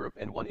plants in Europe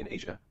and 1 in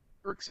Asia,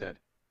 Merck said.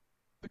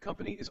 The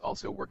company is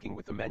also working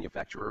with a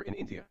manufacturer in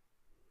India.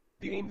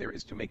 The aim there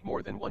is to make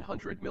more than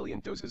 100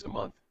 million doses a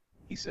month,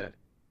 he said.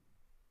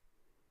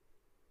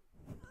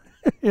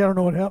 Yeah, I don't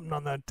know what happened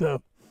on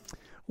that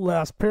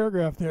last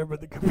paragraph there,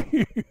 but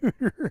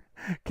the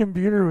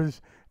computer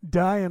was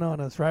dying on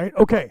us, right?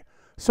 Okay,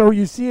 so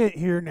you see it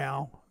here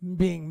now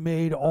being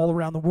made all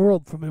around the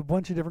world from a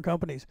bunch of different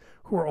companies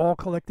who are all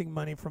collecting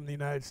money from the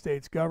United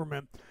States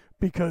government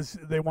because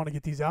they want to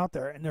get these out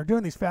there. And they're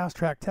doing these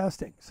fast-track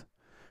testings.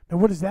 Now,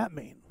 what does that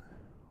mean,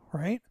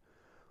 right?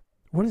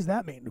 What does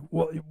that mean?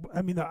 Well,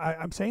 I mean,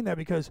 I'm saying that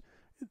because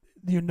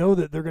you know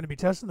that they're going to be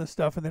testing this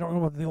stuff and they don't know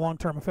what the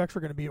long-term effects are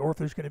going to be or if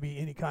there's going to be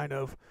any kind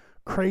of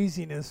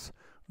craziness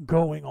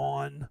going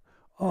on,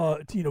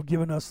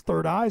 giving us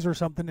third eyes or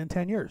something in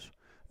 10 years.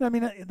 I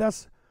mean,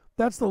 that's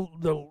that's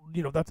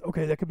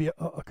okay. That could be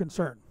a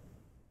concern.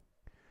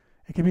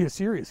 It could be a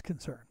serious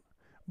concern.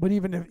 But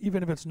even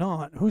if it's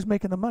not, who's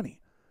making the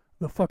money?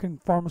 The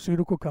fucking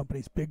pharmaceutical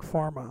companies, big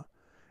pharma,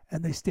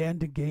 and they stand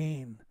to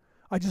gain.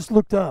 I just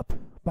looked up,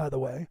 by the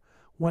way,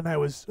 when I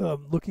was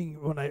looking,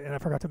 and I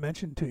forgot to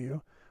mention to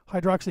you,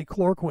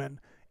 hydroxychloroquine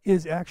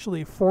is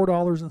actually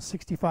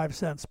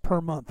 $4.65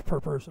 per month per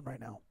person right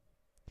now.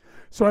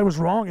 So I was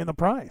wrong in the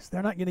price.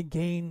 They're not going to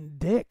gain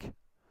dick.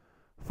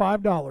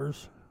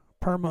 $5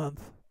 per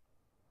month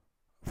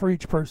for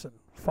each person.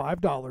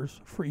 $5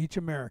 for each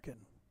American.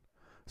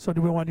 So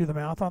do we want to do the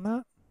math on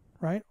that?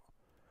 Right?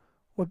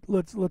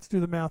 Let's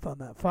do the math on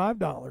that.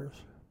 $5,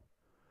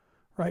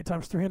 right,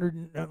 times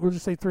 300, we'll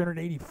just say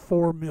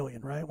 384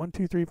 million, right? 1,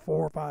 2, 3,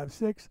 4, 5,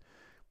 6.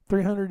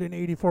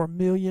 384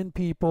 million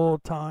people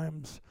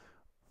times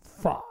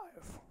 5.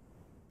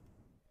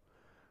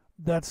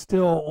 That's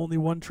still only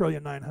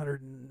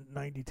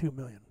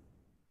 1,992,000,000.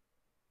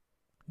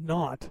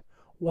 Not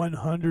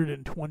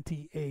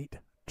 $128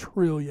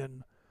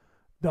 trillion.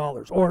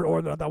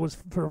 Or that was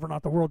for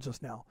not the world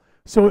just now.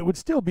 So it would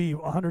still be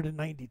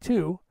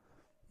 192.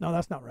 No,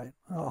 that's not right.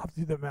 I'll have to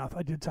do the math.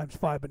 I did times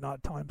 5, but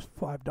not times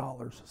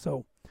 $5.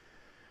 So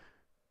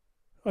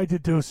I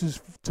did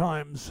doses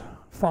times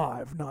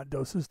 5, not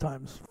doses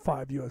times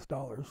 $5 US.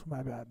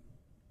 My bad.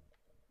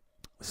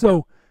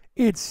 So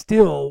it's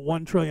still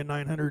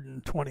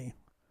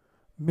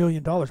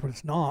 $1,920,000,000, but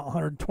it's not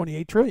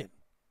 128 trillion.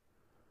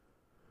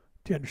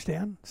 Do you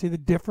understand? See the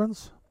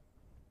difference?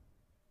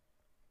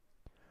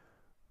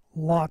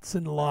 Lots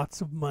and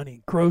lots of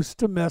money. Gross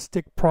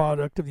domestic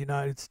product of the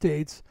United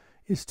States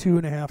is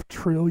 $2.5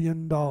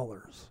 trillion.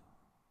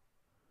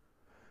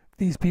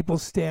 These people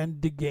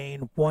stand to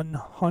gain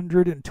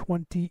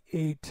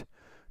 $128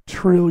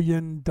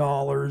 trillion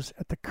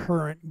at the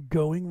current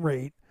going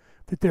rate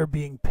that they're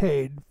being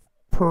paid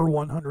per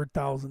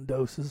 100,000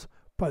 doses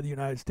by the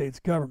United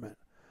States government.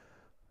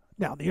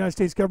 Now, the United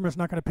States government is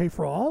not going to pay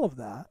for all of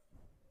that.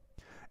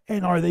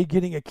 And are they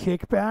getting a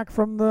kickback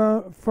from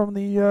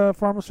the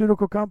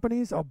pharmaceutical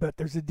companies? I'll bet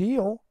there's a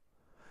deal.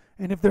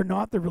 And if they're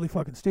not, they're really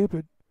fucking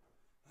stupid.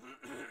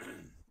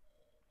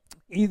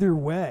 Either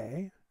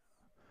way,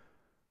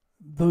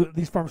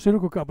 these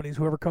pharmaceutical companies,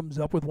 whoever comes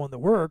up with one that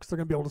works, they're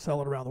going to be able to sell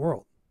it around the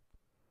world.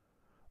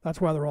 That's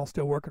why they're all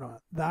still working on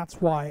it. That's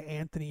why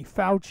Anthony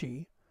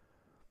Fauci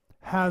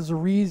has a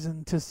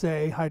reason to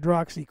say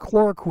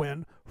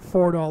hydroxychloroquine,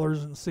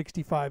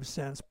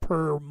 $4.65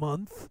 per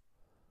month,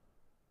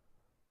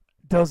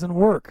 doesn't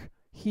work.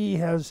 He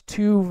has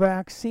 2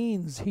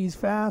 vaccines he's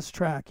fast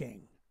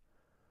tracking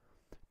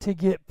to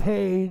get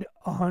paid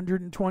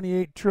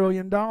 $128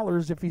 trillion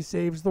if he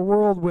saves the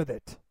world with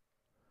it.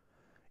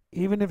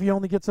 Even if he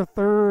only gets a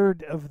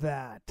third of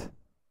that,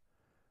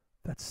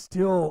 that's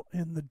still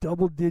in the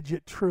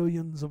double-digit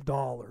trillions of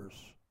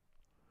dollars.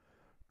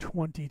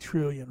 20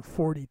 trillion,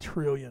 40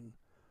 trillion.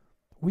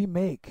 We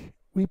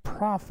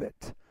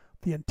profit,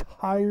 the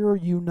entire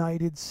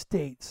United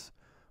States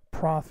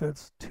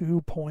profits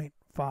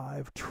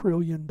 $2.5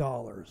 trillion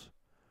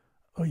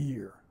a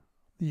year,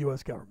 the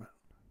U.S. government.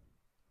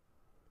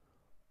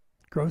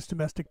 Gross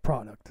domestic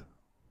product.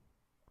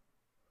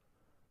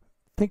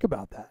 Think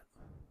about that.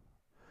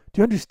 Do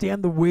you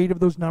understand the weight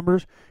of those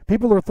numbers?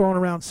 People are throwing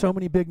around so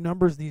many big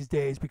numbers these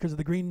days because of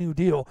the Green New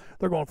Deal.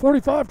 They're going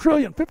 45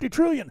 trillion, 50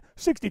 trillion,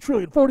 60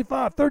 trillion,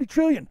 45, 30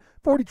 trillion,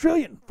 40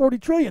 trillion, 40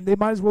 trillion. They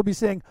might as well be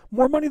saying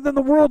more money than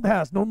the world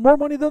has, no more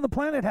money than the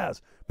planet has,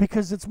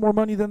 because it's more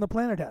money than the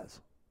planet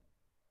has.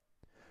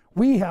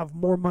 We have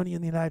more money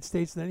in the United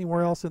States than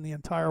anywhere else in the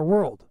entire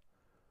world.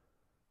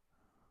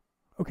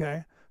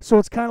 Okay? So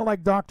it's kind of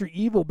like Dr.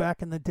 Evil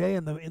back in the day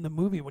in the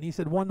movie when he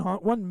said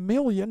 $1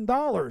 million.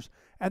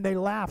 And they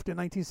laughed in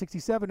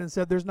 1967 and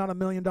said there's not $1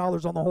 million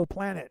on the whole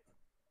planet.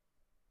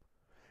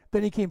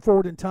 Then he came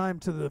forward in time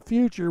to the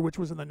future, which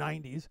was in the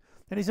 90s,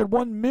 and he said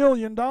 $1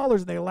 million,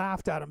 and they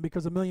laughed at him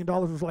because $1 million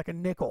was like a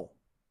nickel,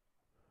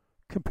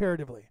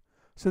 comparatively.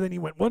 So then he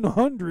went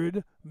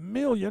 $100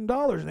 million,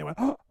 and they went,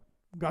 oh,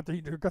 got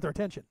their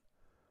attention.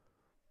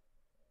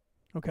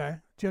 Okay,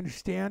 do you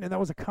understand? And that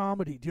was a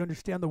comedy. Do you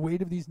understand the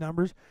weight of these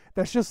numbers?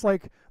 That's just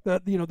like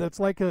that. You know, that's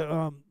like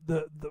the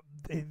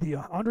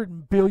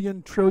 100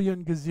 billion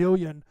trillion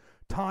gazillion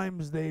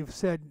times they've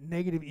said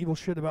negative, evil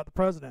shit about the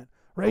president.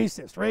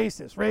 Racist,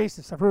 racist,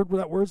 racist. I've heard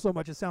that word so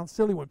much it sounds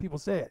silly when people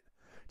say it.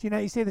 Do you know,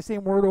 you say the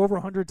same word over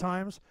 100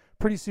 times,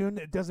 pretty soon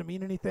it doesn't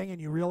mean anything,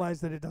 and you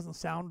realize that it doesn't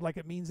sound like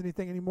it means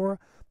anything anymore.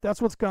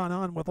 That's what's gone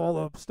on with all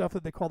the stuff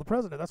that they call the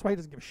president. That's why he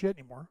doesn't give a shit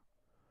anymore.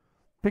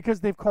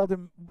 Because they've called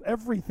him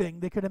everything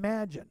they could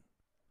imagine.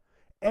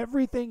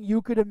 Everything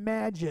you could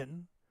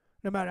imagine,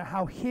 no matter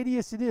how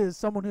hideous it is,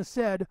 someone has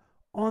said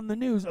on the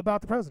news about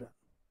the president.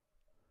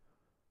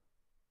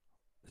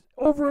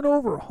 Over and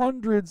over,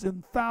 hundreds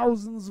and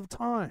thousands of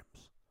times.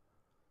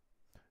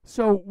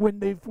 So when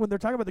they're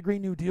talking about the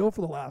Green New Deal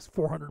for the last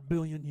 400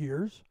 billion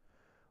years,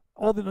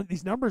 all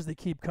these numbers they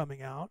keep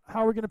coming out,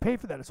 how are we going to pay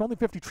for that? It's only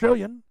 50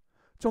 trillion.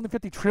 It's only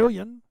 50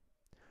 trillion.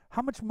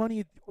 How much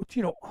money,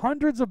 you know,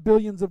 hundreds of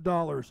billions of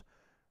dollars,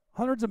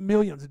 hundreds of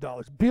millions of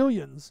dollars,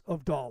 billions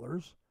of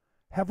dollars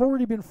have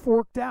already been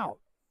forked out.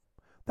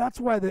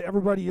 That's why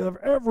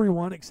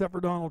everyone except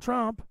for Donald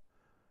Trump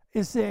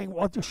is saying,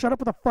 well, just shut up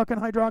with the fucking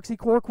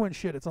hydroxychloroquine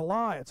shit. It's a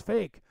lie. It's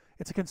fake.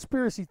 It's a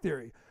conspiracy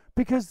theory.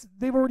 Because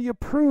they've already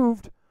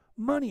approved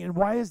money. And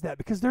why is that?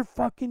 Because they're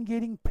fucking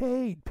getting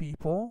paid,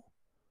 people.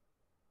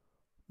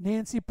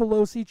 Nancy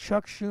Pelosi,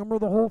 Chuck Schumer,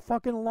 the whole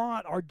fucking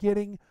lot are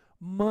getting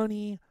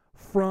money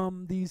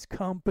from these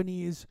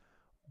companies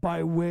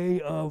by way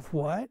of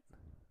what?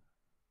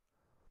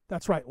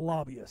 That's right,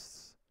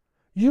 lobbyists.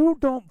 You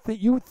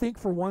think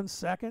for 1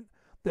 second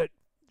that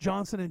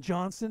Johnson &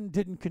 Johnson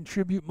didn't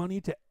contribute money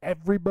to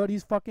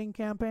everybody's fucking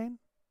campaign?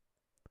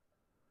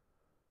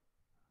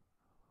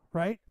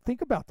 Right?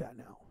 Think about that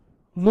now.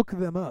 Look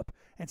them up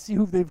and see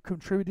who they've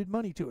contributed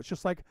money to. It's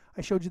just like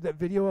I showed you that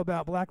video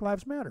about Black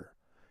Lives Matter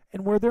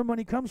and where their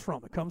money comes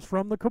from. It comes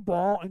from the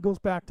cabal and goes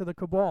back to the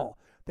cabal.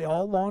 They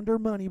all launder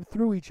money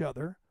through each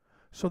other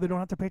so they don't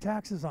have to pay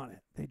taxes on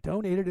it. They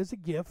donate it as a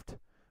gift,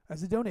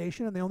 as a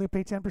donation, and they only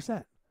pay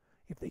 10%.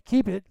 If they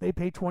keep it, they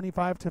pay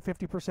 25 to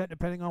 50%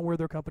 depending on where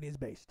their company is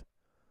based.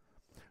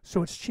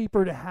 So it's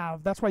cheaper to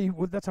have, that's how you,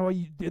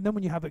 and then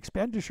when you have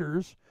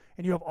expenditures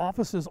and you have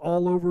offices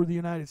all over the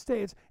United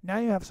States, now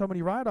you have so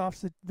many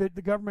write-offs that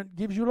the government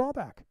gives you it all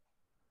back.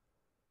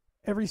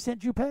 Every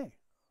cent you pay.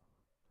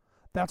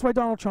 That's why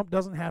Donald Trump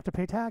doesn't have to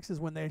pay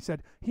taxes when they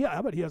said,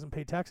 yeah, but he hasn't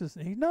paid taxes.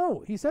 And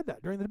he said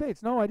that during the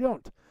debates. No, I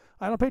don't.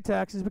 I don't pay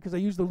taxes because I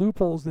use the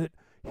loopholes that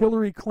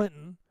Hillary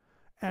Clinton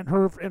and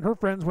her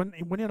friends,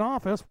 when in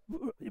office,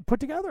 put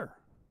together.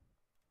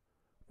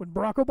 When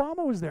Barack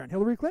Obama was there and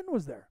Hillary Clinton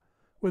was there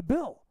with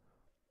Bill,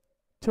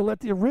 to let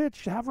the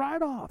rich have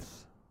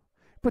write-offs.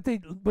 But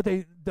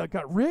they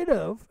got rid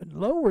of and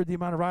lowered the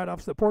amount of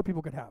write-offs that poor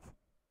people could have.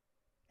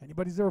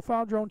 Anybody's ever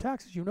filed your own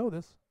taxes, you know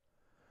this.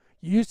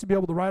 You used to be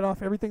able to write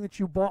off everything that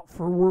you bought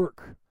for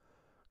work,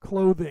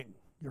 clothing,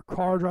 your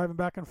car driving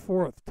back and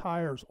forth,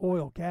 tires,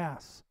 oil,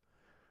 gas,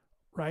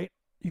 right?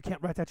 You can't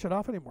write that shit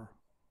off anymore.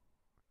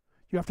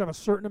 You have to have a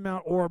certain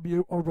amount or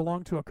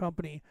belong to a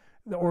company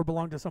or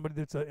belong to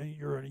somebody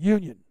you're in a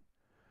union.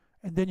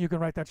 And then you can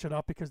write that shit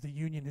off because the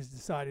union has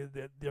decided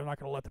that they're not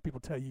going to let the people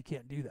tell you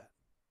can't do that.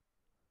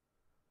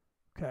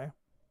 Okay?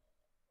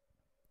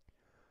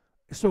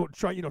 So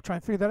try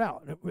and figure that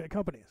out at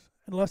companies.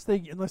 Unless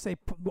they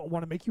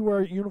want to make you wear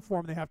a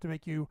uniform, they have to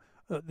make you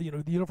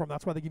the uniform.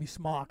 That's why they give you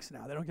smocks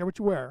now. They don't care what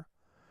you wear.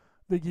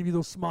 They give you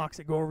those smocks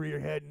that go over your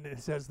head and it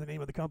says the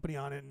name of the company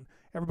on it, and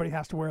everybody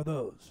has to wear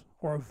those,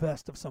 or a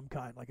vest of some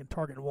kind, like in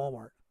Target and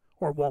Walmart,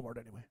 or Walmart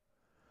anyway.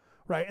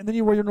 Right? And then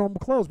you wear your normal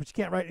clothes, but you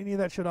can't write any of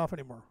that shit off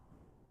anymore.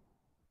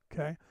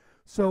 Okay?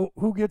 So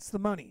who gets the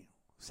money?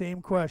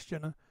 Same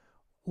question.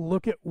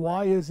 Look at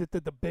why is it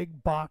that the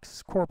big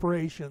box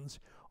corporations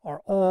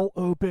are all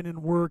open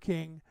and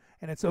working,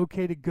 and it's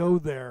okay to go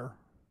there,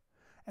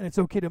 and it's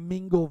okay to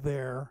mingle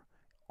there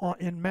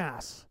en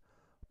masse.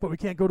 But we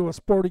can't go to a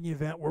sporting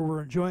event where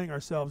we're enjoying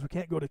ourselves. We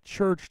can't go to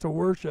church to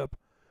worship,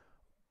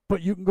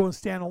 but you can go and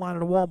stand in line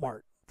at a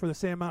Walmart for the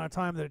same amount of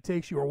time that it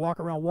takes you, or walk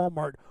around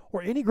Walmart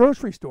or any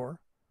grocery store,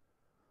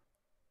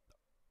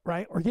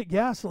 right? Or get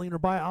gasoline or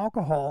buy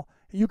alcohol.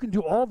 You can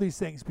do all these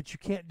things, but you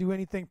can't do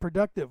anything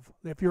productive.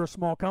 If you're a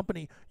small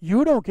company,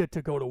 you don't get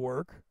to go to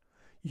work.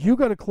 You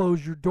got to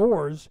close your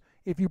doors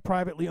if you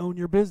privately own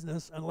your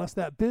business, unless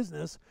that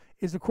business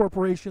is a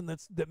corporation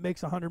that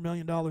makes $100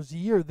 million a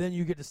year, then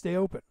you get to stay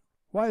open.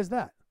 Why is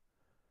that?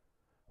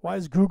 Why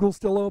is Google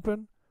still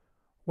open?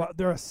 Well,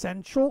 they're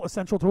essential.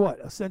 Essential to what?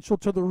 Essential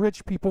to the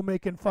rich people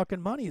making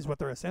fucking money is what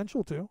they're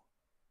essential to.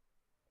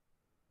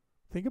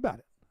 Think about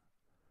it.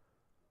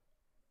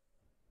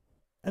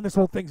 And this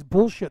whole thing's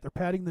bullshit. They're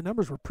padding the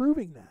numbers. We're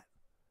proving that.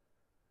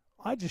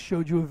 I just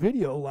showed you a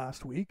video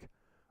last week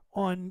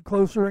on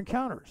closer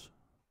encounters.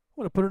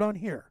 I'm going to put it on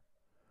here.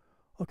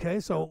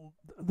 Okay, so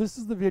this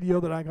is the video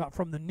that I got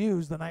from the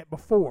news the night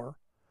before.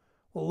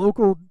 The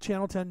local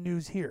Channel 10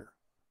 news here.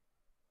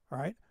 All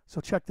right, so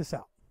check this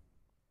out.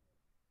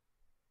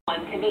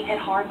 One can be hit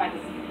hard by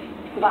this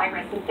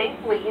virus, and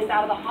thankfully he's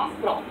out of the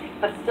hospital,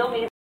 but still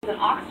needs an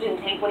oxygen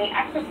tank when he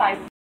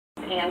exercises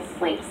and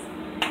sleeps.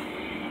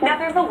 Now,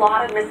 there's a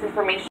lot of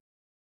misinformation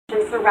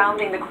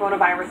surrounding the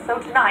coronavirus, so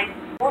tonight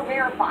we're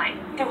verifying.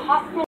 Do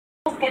hospitals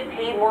get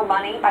paid more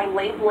money by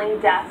labeling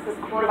deaths as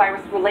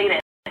coronavirus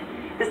related?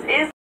 This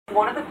is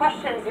one of the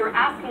questions you're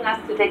asking us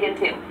to dig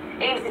into.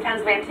 ABC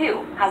 10's Van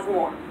 2 has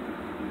more.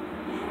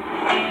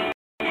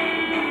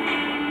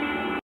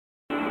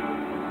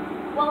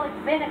 Well,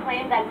 it's been a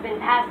claim that's been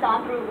passed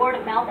on through word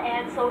of mouth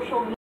and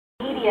social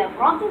media,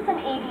 prompting some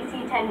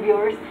ABC 10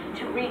 viewers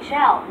to reach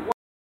out.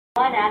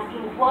 One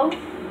asking, quote,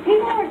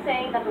 people are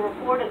saying that the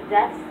report of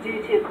deaths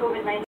due to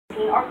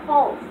COVID-19 are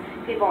false.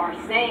 People are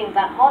saying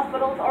that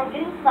hospitals are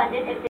getting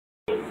funded if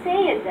they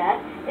say a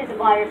death is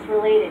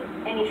virus-related.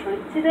 Any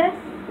truth to this?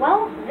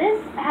 Well,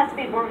 this has to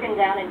be broken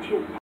down in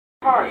two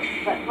parts.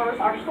 But first,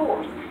 our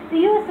source, the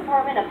U.S.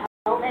 Department of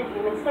Health and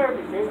Human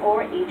Services,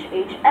 or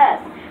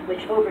HHS,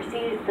 which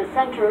oversees the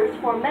Centers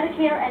for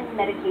Medicare and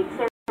Medicaid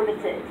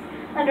Services.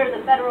 Under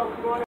the federal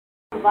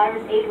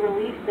coronavirus aid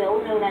relief bill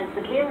known as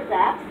the CARES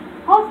Act,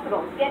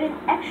 hospitals get an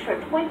extra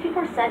 20%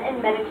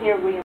 in Medicare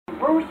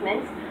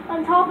reimbursements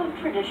on top of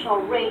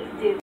traditional rates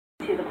due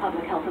to the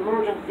public health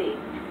emergency.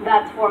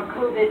 That's for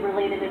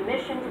COVID-related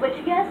admissions, which,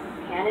 yes,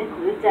 can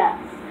include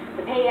deaths.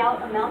 The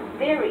payout amount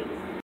varies.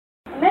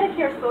 A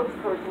Medicare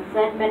spokesperson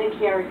said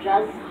Medicare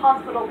adjusts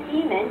hospital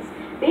payments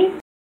based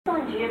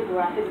on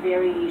geographic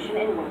variation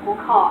in local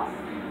costs.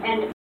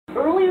 And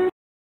earlier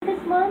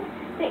this month,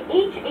 the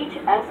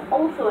HHS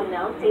also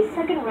announced a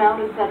second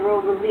round of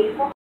federal relief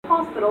for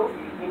hospitals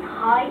in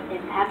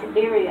high-impact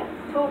areas,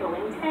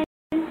 totaling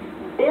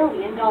 $10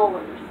 billion.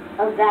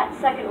 Of that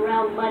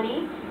second-round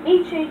money,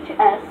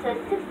 HHS says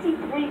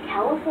 63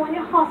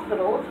 California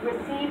hospitals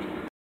received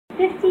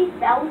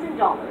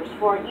 $50,000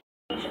 for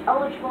each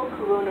eligible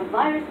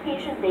coronavirus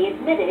patient they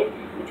admitted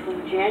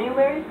between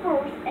January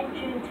 1st and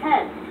June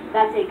 10th.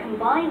 That's a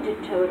combined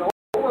total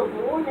of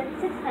more than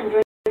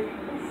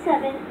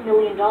 $607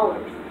 million.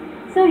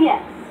 So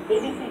yes,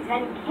 ABC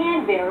 10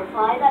 can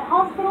verify that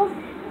hospitals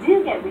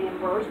do get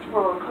reimbursed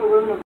for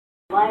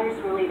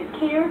coronavirus-related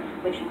care,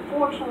 which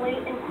unfortunately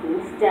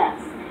includes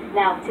deaths.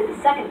 Now, to the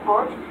second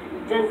part,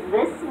 does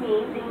this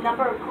mean the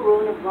number of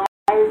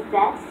coronavirus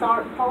deaths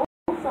are false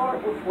or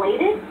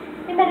inflated?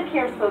 A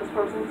Medicare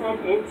spokesperson said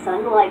it's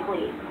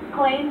unlikely.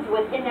 Claims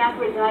with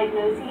inaccurate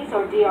diagnoses,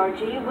 or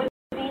DRG, would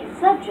be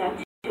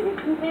subject to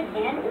recoupment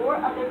and or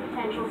other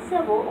potential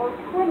civil or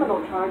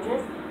criminal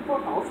charges for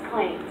false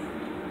claims.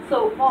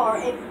 So far,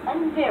 it's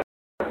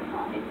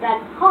unverified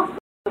that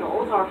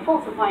hospitals are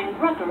falsifying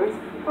records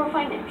for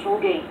financial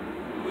gain.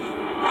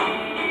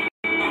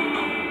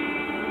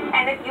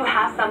 And if you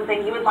have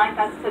something you would like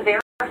us to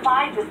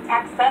verify, just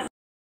text us.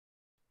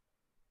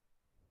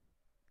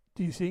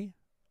 Do you see?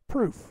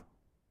 Proof.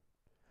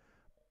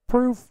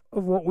 Proof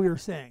of what we are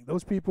saying.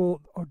 Those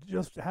people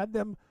just had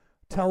them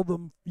tell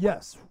them,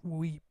 yes,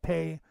 we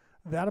pay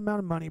that amount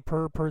of money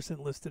per person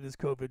listed as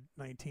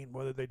COVID-19,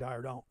 whether they die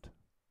or don't.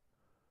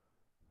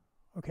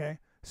 Okay?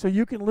 So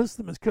you can list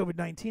them as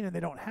COVID-19 and they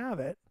don't have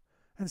it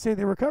and say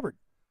they recovered.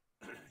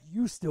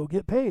 You still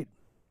get paid.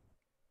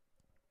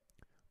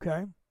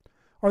 Okay?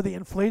 Are they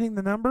inflating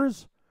the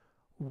numbers?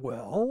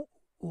 Well,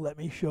 let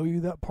me show you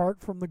that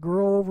part from the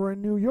girl over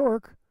in New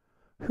York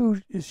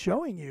who is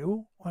showing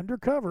you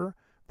undercover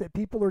that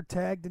people are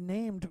tagged and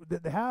named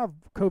that they have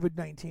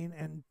COVID-19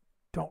 and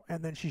don't,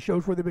 and then she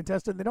shows where they've been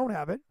tested and they don't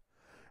have it,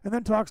 and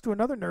then talks to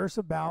another nurse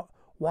about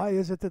why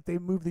is it that they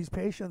move these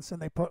patients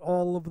and they put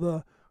all of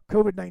the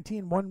one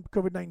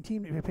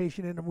COVID-19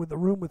 patient in with a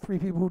room with 3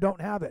 people who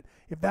don't have it.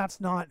 If that's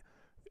not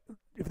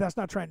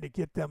trying to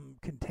get them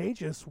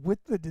contagious with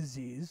the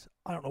disease,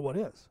 I don't know what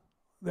is.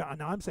 Now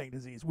I'm saying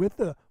disease. With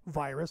the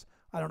virus,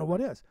 I don't know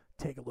what is.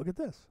 Take a look at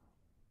this.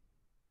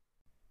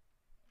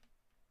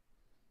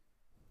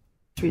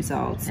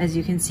 Results. As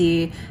you can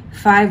see,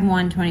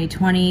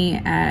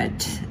 5/1/2020 at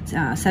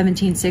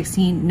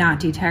 17:16, not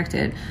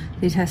detected.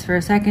 They test for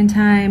a second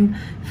time,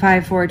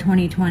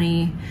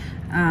 5/4/2020,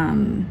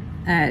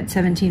 at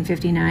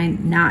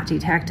 17:59, not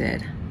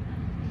detected.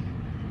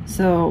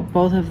 So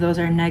both of those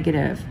are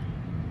negative.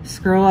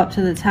 Scroll up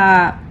to the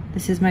top.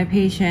 This is my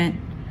patient.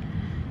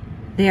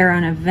 They are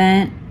on a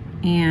vent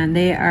and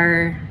they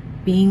are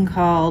being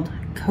called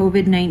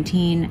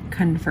COVID-19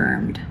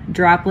 confirmed.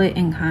 Droplet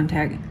in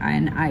contact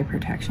and eye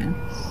protection.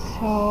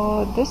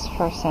 So this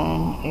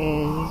person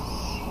is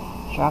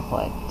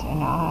droplet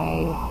and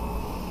eye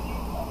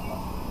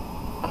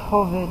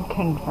COVID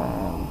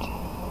confirmed.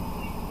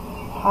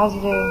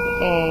 Positive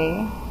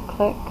A,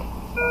 click,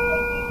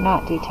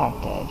 not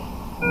detected.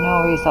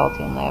 No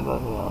resulting lab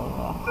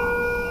available.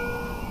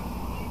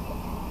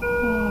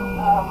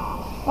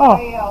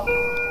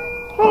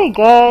 Oh, pretty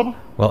good.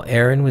 While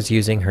Erin was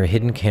using her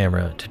hidden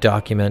camera to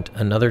document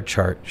another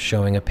chart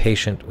showing a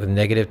patient with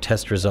negative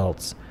test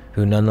results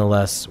who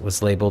nonetheless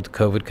was labeled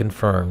COVID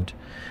confirmed,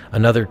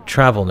 another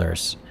travel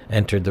nurse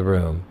entered the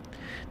room.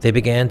 They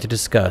began to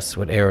discuss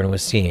what Erin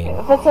was seeing.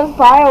 If it says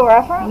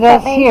bioreference,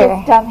 That's that means here.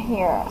 it's done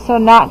here. So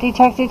not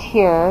detected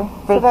here,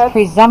 but So it's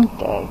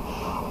presumptive.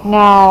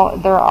 Now,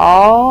 they're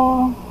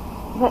all...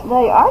 But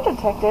they are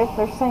detected.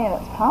 They're saying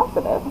it's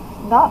positive.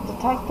 Not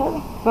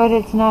detected. But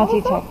it's not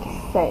What does detected.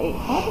 that say?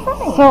 What does that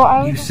mean? So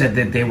I You was... said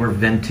that they were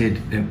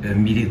vented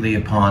immediately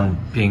upon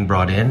being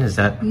brought in, is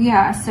that?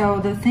 Yeah, so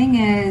the thing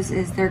is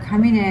they're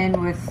coming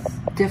in with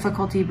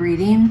difficulty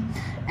breathing,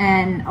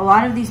 and a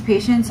lot of these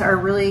patients are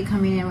really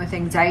coming in with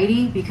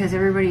anxiety because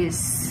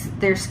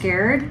they're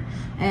scared.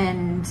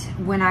 And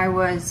when I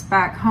was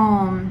back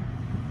home,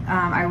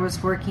 I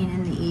was working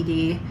in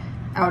the ED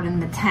out in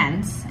the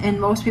tents, and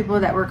most people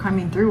that were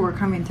coming through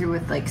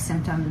with like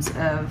symptoms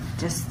of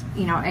just,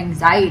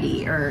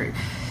 anxiety, or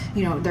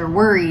they're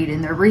worried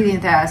and they're breathing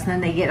fast and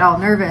then they get all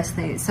nervous.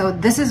 So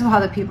this is how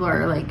the people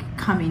are like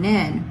coming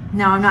in.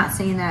 Now, I'm not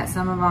saying that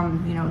some of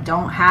them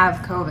don't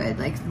have COVID.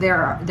 Like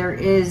there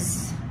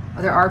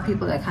are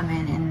people that come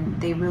in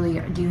and they really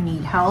do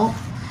need help,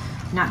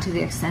 not to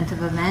the extent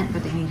of a vent,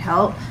 but they need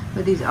help.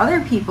 But these other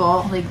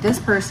people, like this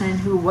person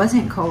who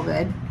wasn't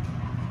COVID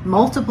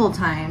multiple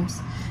times,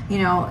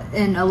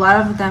 and a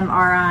lot of them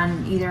are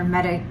on either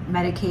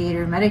Medicaid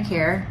or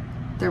Medicare.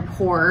 They're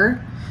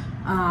poor.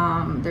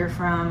 They're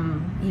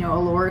from, a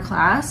lower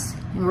class.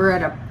 We're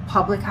at a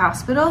public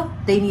hospital.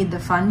 They need the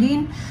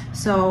funding.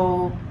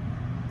 So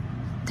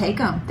take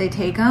them. They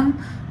take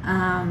them.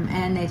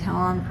 And they tell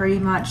them pretty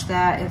much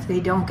that if they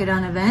don't get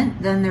on a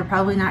vent, then they're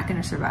probably not going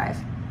to survive.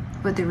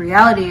 But the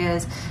reality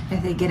is,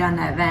 if they get on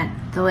that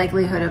vent, the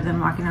likelihood of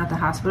them walking out the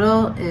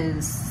hospital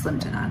is slim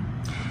to none.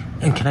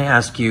 And can I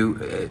ask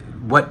you,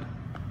 what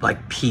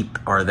PEEP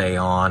are they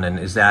on, and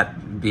is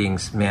that being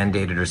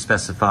mandated or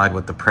specified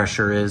what the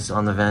pressure is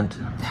on the vent?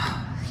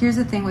 Here's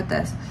the thing with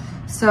this.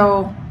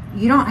 So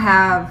you don't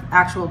have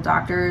actual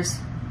doctors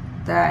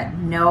that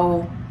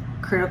know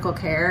critical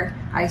care,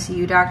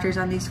 ICU doctors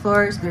on these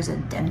floors. There's a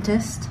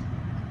dentist,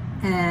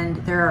 and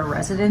there are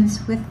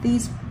residents with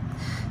these.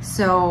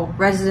 So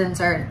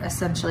residents are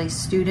essentially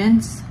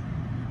students,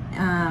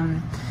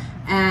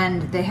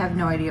 and they have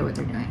no idea what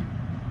they're doing.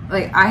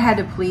 Like I had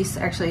to police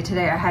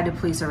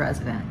a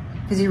resident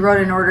because he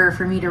wrote an order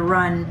for me to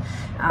run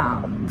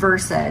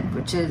Versed,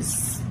 which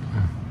is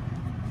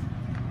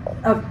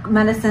a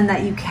medicine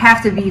that you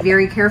have to be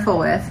very careful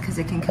with because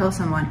it can kill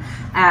someone,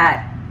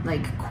 at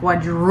like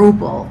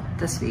quadruple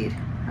the speed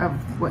of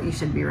what you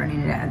should be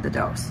running it at the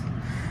dose.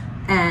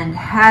 And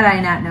had I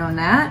not known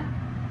that,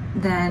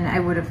 then I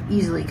would have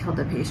easily killed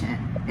the patient,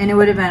 and it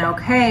would have been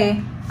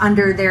okay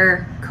under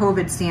their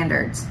COVID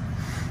standards.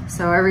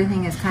 So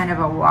everything is kind of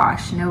a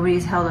wash.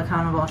 Nobody's held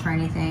accountable for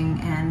anything,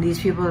 and these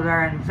people that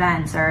are in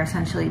vents are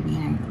essentially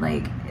being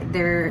like,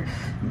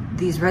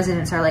 these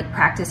residents are like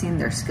practicing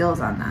their skills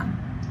on them.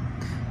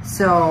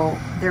 So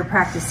they're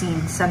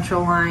practicing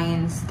central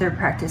lines, they're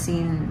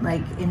practicing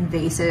like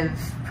invasive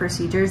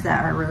procedures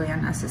that are really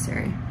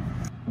unnecessary.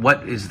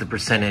 What is the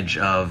percentage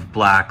of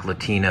Black,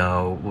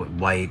 Latino,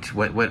 white?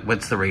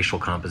 What's the racial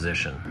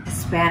composition?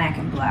 Hispanic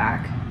and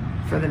Black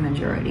for the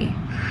majority.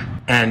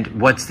 And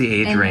what's the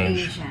age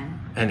range? Asian.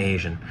 And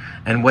Asian.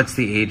 And what's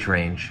the age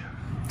range?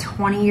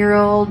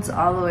 20-year-olds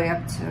all the way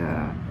up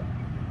to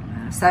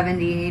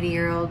 70,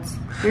 80-year-olds.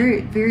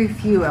 Very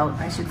few,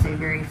 I should say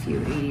very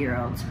few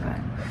 80-year-olds, but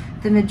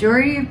the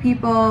majority of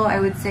people, I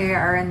would say,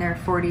 are in their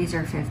 40s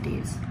or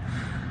 50s.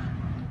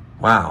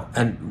 Wow.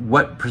 And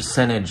what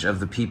percentage of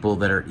the people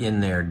that are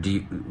in there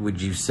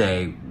would you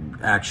say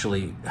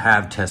actually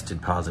have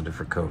tested positive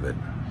for COVID?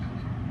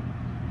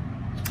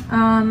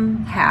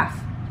 Half.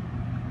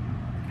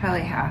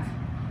 Probably half.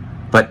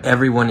 But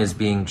everyone is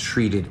being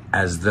treated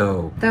as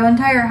though... The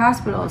entire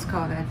hospital is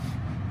COVID.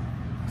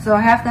 So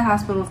half the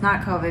hospital is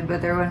not COVID,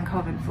 but they're on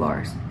COVID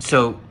floors.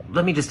 So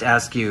let me just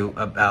ask you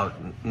about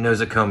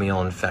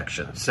nosocomial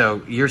infection.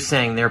 So you're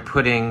saying they're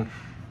putting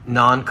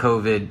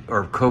non-COVID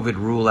or COVID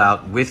rule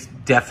out with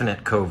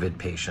definite COVID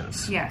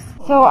patients? Yes.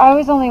 So I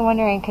was only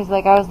wondering, because I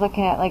was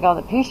looking at all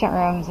the patient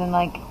rooms, and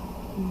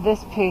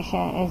this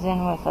patient is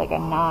in with a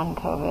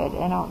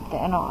non-COVID. I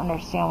don't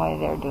understand why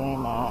they're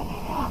doing that.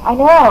 I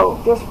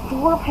know. There's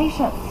 4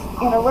 patients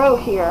in a row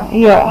here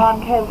Yeah.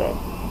 on COVID.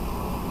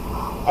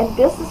 And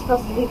this is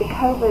supposed to be the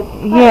COVID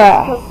place,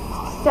 Yeah. because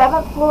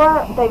 7th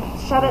floor, they've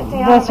shut it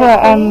down. That's and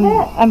what they've cleaned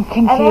it. I'm And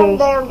then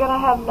confused. they're going to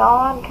have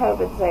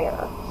non-COVIDs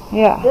there.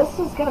 Yeah. This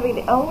is going to be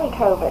the only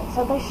COVID,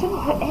 so they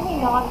shouldn't put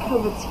any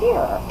non-COVIDs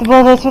here.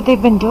 Well, that's what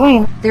they've been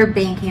doing. They're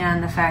banking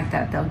on the fact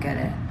that they'll get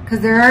it because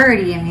they're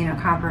already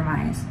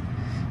immunocompromised.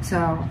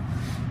 So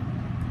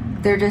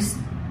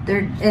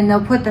and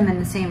they'll put them in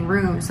the same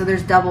room. So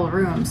there's double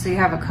rooms. So you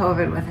have a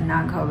COVID with a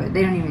non-COVID.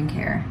 They don't even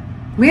care.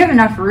 We have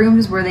enough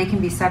rooms where they can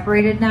be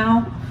separated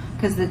now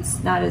because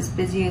it's not as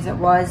busy as it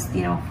was,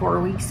 4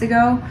 weeks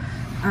ago.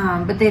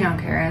 But they don't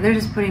care. They're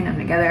just putting them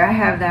together. I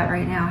have that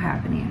right now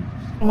happening.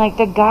 And like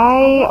the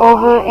guy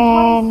over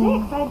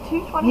in, I had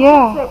 226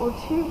 Yeah. that were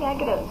 2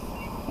 negatives.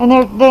 and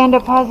they end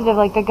up positive.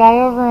 Like the guy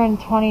over in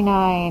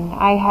 29,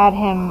 I had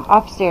him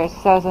upstairs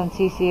because I was on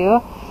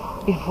CCU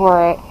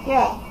before it,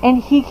 Yeah.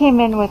 and he came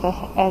in with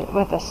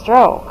a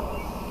stroke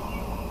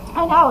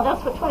I know,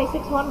 that's what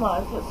 26-1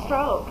 was, a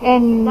stroke.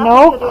 and Nothing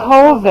no to do with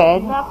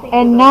COVID, Nothing to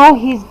and do now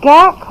with- he's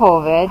got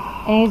COVID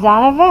and he's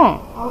on a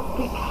vent. Well,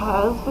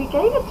 because we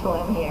gave it to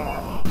him here.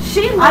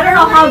 I don't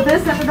know how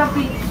this ended up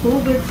being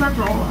COVID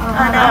Central.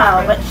 I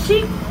know, but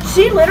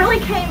she literally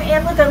came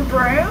in with a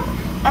broom,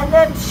 and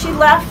then she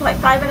left like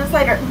 5 minutes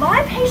later.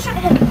 My patient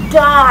had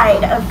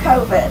died of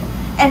COVID,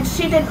 and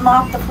she didn't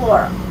mop the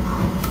floor.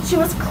 She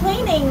was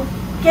cleaning,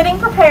 getting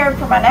prepared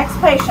for my next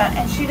patient,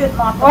 and she didn't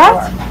mop the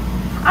What? floor.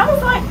 I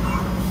was like,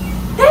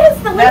 that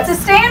is the That's a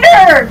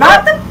standard.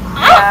 not the.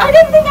 I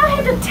didn't think I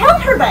had to tell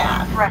her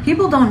that.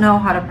 People don't know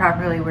how to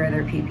properly wear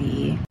their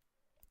PPE.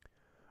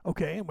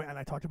 Okay, and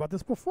I talked about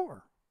this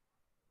before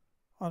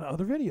on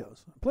other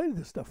videos. I played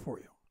this stuff for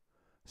you.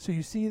 So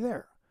you see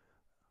there.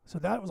 So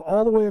that was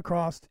all the way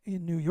across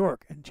in New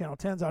York, and Channel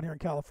 10's out here in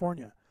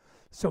California.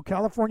 So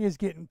California's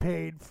getting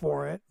paid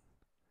for it.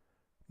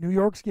 New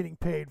York's getting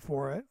paid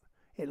for it.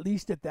 At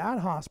least at that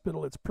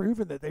hospital, it's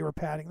proven that they were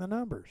padding the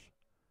numbers.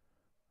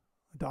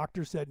 The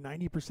doctor said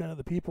 90% of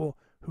the people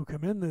who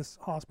come in this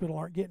hospital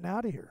aren't getting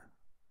out of here.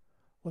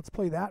 Let's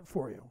play that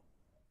for you.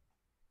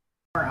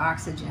 Or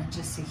oxygen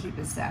just to keep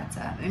the stats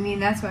up. I mean,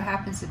 that's what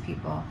happens to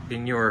people.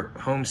 In your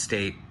home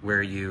state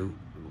where you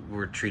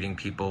were treating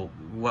people,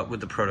 what would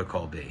the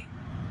protocol be?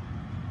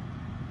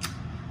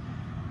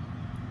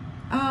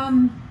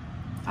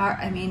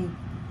 I mean,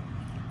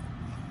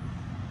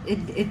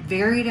 it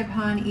varied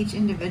upon each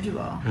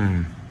individual,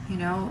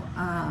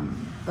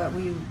 but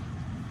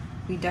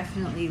we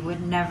definitely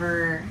would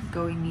never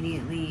go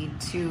immediately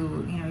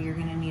to, you're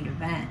going to need a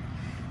vent.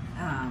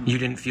 You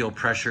didn't feel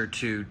pressure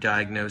to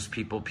diagnose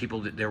people?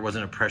 There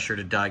wasn't a pressure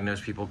to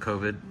diagnose people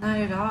COVID? Not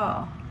at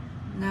all.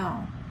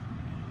 No.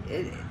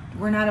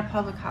 We're not a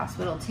public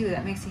hospital, too.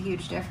 That makes a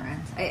huge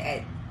difference.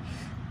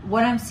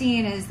 What I'm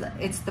seeing is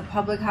it's the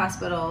public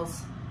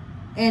hospitals,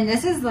 and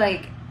this is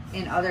like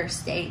in other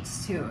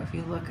states, too. If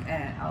you look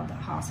at all the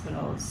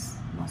hospitals,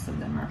 most of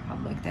them are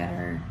public that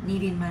are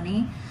needing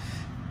money.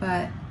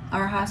 But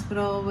our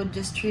hospital would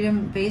just treat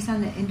them based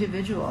on the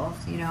individuals,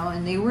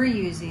 and they were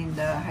using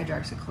the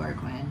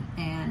hydroxychloroquine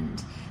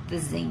and the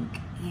zinc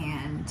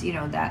and,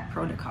 that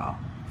protocol,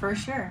 for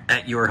sure.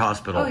 At your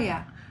hospital? Oh,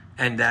 yeah.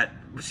 And that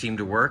seemed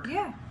to work?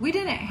 Yeah. We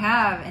didn't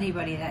have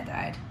anybody that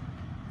died.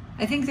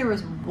 I think there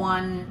was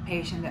one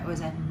patient that was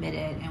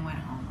admitted and went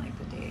home like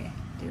the day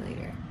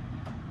later.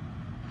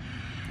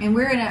 And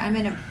I'm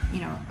in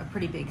a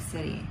pretty big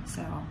city,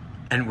 so.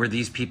 And were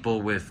these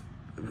people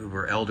who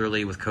were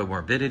elderly with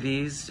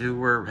comorbidities who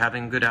were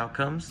having good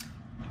outcomes?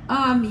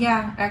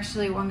 Yeah,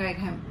 actually one guy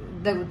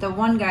the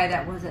one guy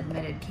that was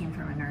admitted came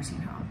from a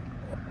nursing home.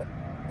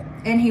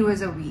 And he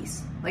was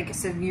obese, like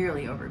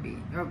severely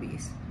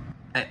obese.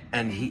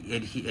 And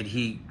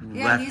he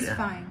Yeah, left. he's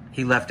fine.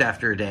 He left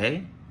after a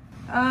day?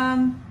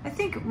 I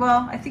think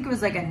it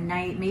was like a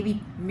night,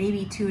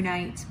 maybe 2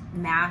 nights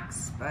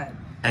max, but.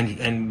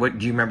 And what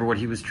do you remember what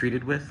he was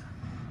treated with?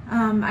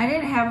 I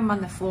didn't have him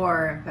on the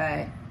floor,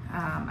 but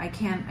I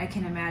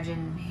can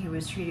imagine he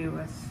was treated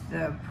with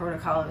the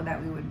protocol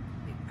that we would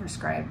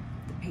prescribe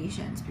the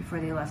patients before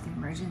they left the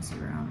emergency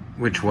room.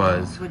 Which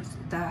was?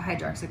 The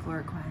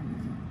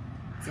hydroxychloroquine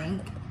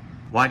zinc.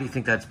 Why do you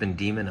think that's been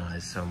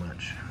demonized so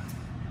much?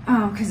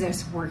 Because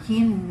it's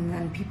working, and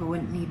then people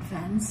wouldn't need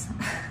vents.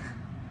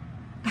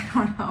 I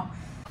don't know.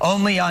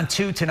 Only on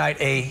 2 tonight,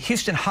 a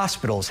Houston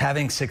hospital is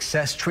having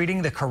success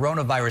treating the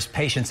coronavirus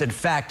patients. In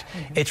fact,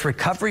 its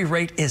recovery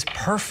rate is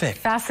perfect.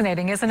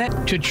 Fascinating, isn't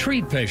it? To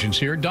treat patients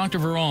here, Dr.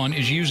 Veron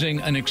is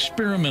using an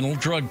experimental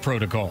drug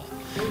protocol.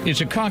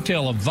 It's a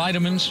cocktail of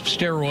vitamins,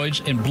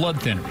 steroids, and blood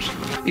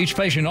thinners. Each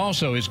patient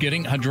also is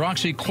getting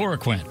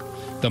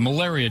hydroxychloroquine, the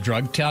malaria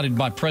drug touted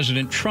by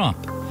President Trump.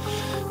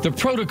 The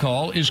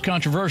protocol is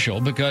controversial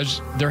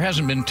because there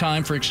hasn't been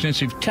time for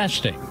extensive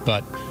testing,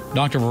 but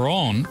Dr.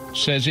 Veron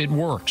says it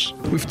works.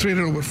 We've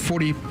treated over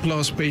 40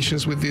 plus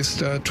patients with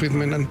this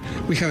treatment, and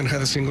we haven't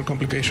had a single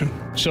complication.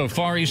 So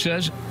far, he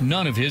says,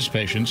 none of his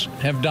patients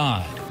have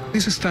died.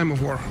 This is time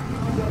of war.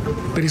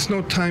 There is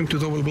no time to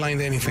double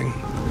blind anything.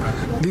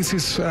 This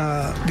is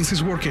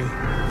working.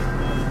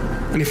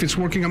 And if it's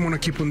working, I'm going to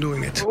keep on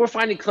doing it. What we're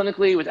finding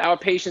clinically with our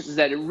patients is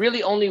that it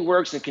really only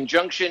works in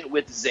conjunction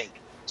with zinc.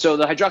 So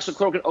the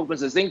hydroxychloroquine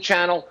opens the zinc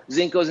channel,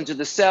 zinc goes into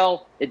the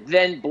cell, it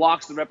then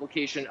blocks the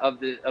replication of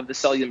the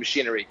cellular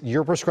machinery.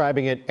 You're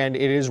prescribing it, and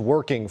it is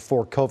working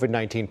for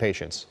COVID-19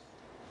 patients.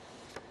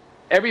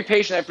 Every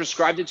patient I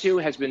prescribed it to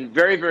has been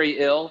very, very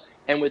ill,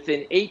 and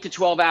within 8 to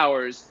 12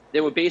 hours,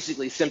 they were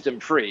basically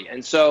symptom-free.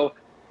 And so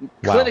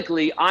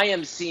clinically, I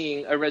am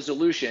seeing a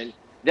resolution.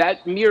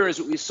 That mirrors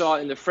what we saw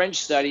in the French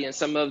study and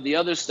some of the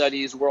other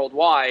studies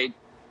worldwide.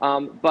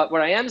 But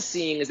what I am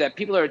seeing is that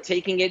people are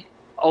taking it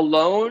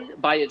alone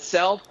by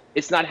itself.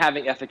 It's not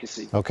having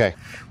efficacy. Okay.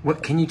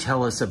 What can you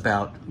tell us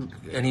about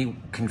any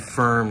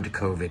confirmed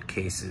COVID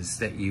cases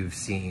that you've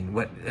seen?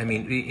 What I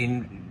mean,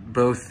 in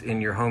both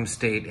in your home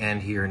state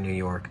and here in New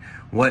York,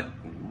 what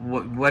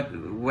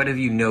have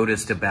you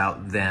noticed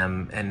about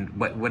them, and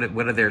what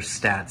do their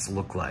stats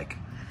look like?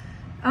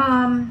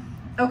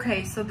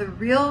 Okay, so the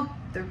real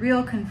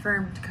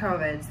confirmed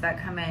COVIDs that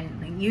come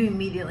in, like, you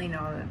immediately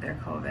know that they're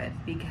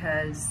COVID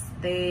because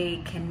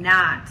they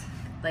cannot,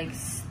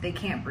 they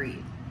can't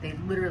breathe. They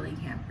literally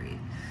can't breathe.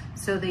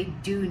 So they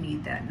do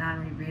need that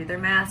non-rebreather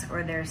mask,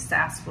 or their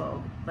stats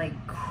will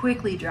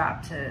quickly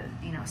drop to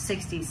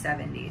 60s,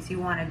 70s. You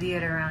want to be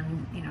at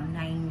around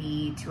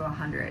 90 to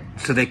 100.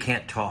 So they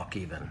can't talk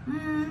even.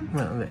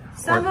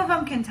 Some of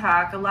them can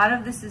talk. A lot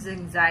of this is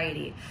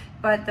anxiety,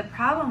 but the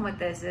problem with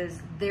this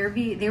is they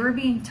were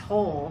being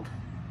told,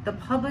 the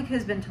public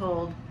has been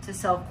told to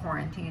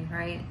self-quarantine,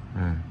 right?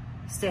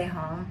 Stay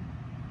home.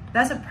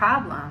 That's a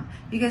problem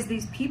because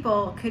these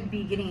people could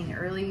be getting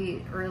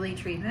early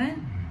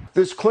treatment.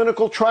 This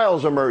clinical trial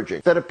is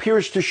emerging that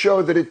appears to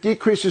show that it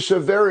decreases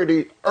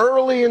severity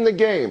early in the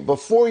game,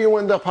 before you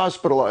end up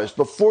hospitalized,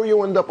 before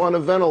you end up on a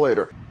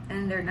ventilator.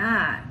 And they're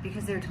not,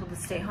 because they're told to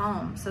stay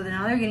home. So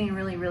now they're getting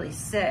really, really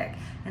sick,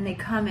 and they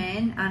come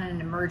in on an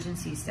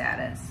emergency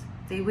status.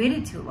 They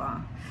waited too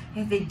long.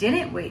 If they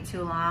didn't wait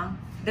too long,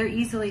 they're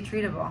easily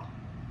treatable.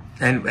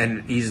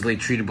 And easily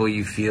treatable,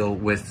 you feel,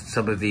 with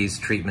some of these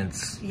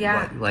treatments,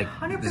 like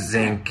 100%.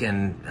 zinc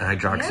and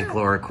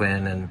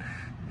hydroxychloroquine, and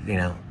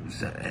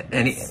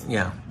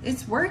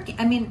it's working.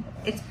 I mean,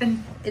 it's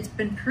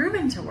been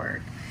proven to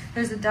work.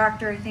 There's a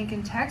doctor, I think,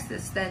 in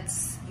Texas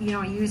that's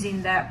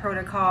using that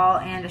protocol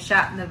and a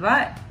shot in the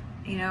butt,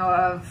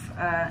 of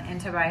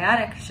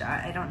antibiotic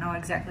shot. I don't know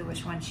exactly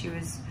which one she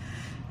was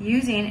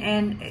using,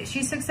 and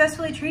she's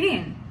successfully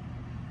treating.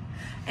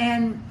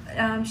 And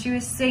she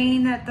was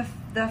saying that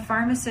the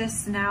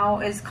pharmacist now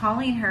is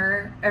calling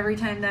her every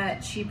time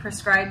that she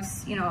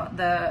prescribes,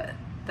 the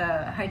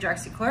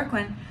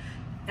hydroxychloroquine,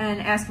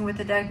 and asking what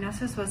the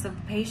diagnosis was of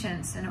the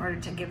patients in order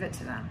to give it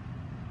to them.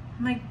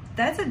 I'm like,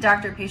 that's a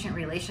doctor-patient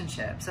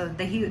relationship. So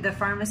the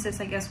pharmacist,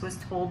 I guess, was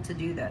told to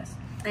do this.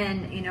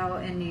 And,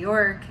 in New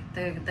York,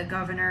 the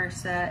governor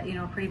said,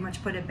 pretty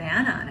much put a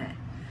ban on it.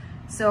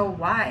 So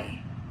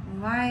why?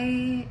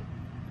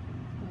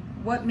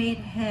 What made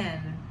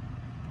him,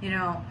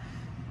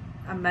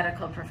 a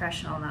medical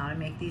professional now to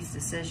make these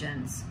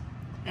decisions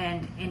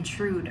and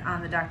intrude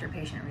on the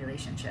doctor-patient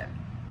relationship?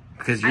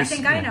 Because I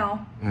think I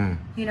know.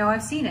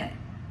 I've seen it.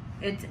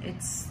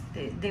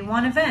 They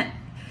want a vent.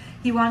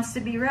 He wants to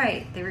be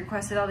right. They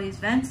requested all these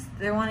vents.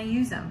 They want to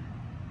use them.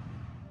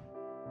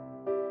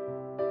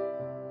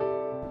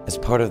 As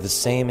part of the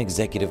same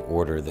executive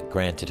order that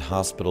granted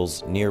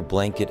hospitals near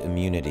blanket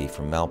immunity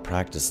from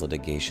malpractice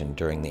litigation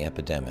during the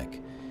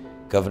epidemic,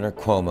 Governor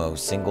Cuomo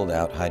singled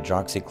out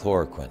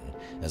hydroxychloroquine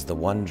as the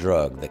one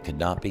drug that could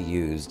not be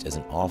used as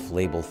an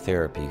off-label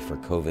therapy for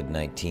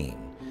COVID-19,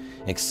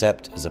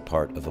 except as a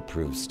part of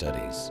approved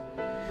studies.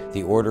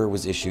 The order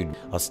was issued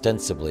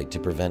ostensibly to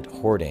prevent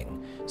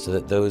hoarding, so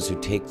that those who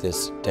take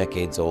this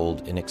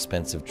decades-old,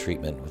 inexpensive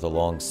treatment with a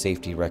long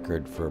safety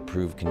record for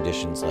approved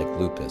conditions like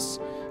lupus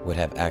would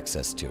have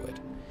access to it.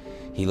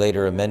 He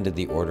later amended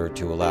the order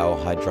to allow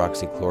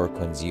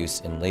hydroxychloroquine's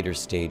use in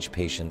later-stage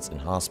patients in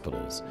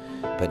hospitals,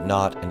 but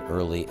not in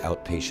early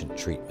outpatient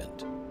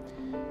treatment.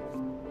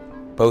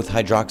 Both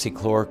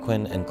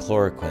hydroxychloroquine and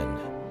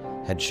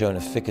chloroquine had shown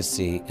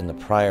efficacy in the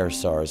prior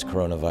SARS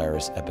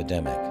coronavirus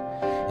epidemic,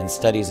 and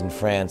studies in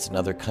France and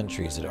other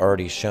countries had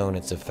already shown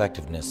its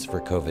effectiveness for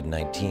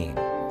COVID-19.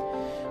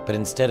 But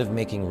instead of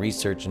making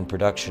research and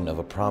production of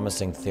a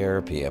promising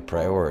therapy a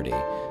priority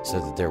so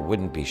that there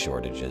wouldn't be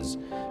shortages,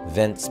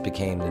 vents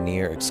became the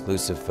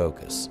near-exclusive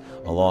focus,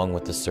 along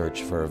with the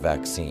search for a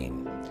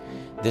vaccine.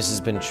 This has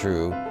been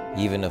true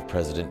even of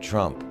President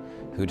Trump,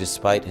 who,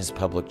 despite his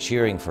public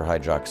cheering for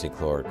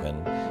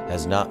hydroxychloroquine,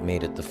 has not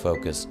made it the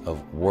focus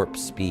of warp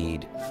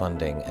speed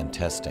funding and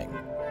testing.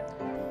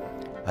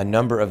 A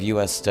number of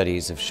U.S.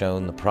 studies have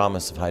shown the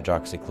promise of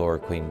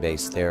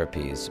hydroxychloroquine-based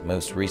therapies,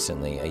 most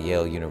recently a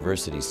Yale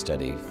University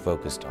study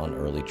focused on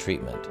early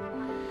treatment.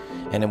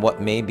 And in what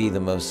may be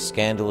the most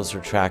scandalous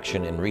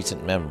retraction in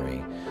recent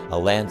memory, a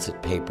Lancet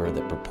paper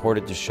that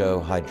purported to show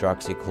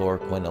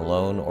hydroxychloroquine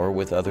alone or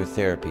with other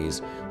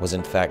therapies was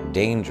in fact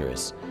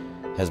dangerous,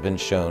 has been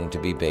shown to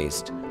be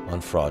based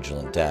on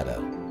fraudulent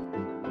data.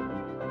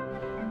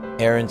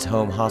 Aaron's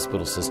home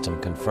hospital system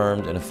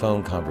confirmed in a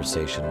phone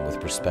conversation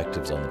with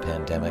Perspectives on the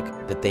Pandemic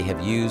that they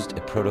have used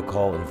a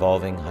protocol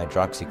involving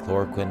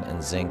hydroxychloroquine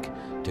and zinc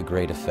to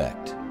great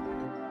effect.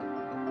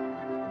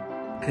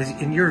 Because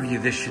in your view,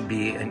 this should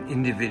be an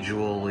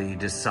individually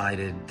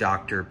decided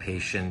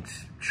doctor-patient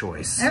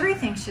choice.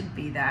 Everything should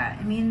be that.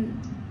 I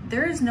mean,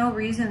 there is no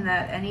reason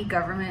that any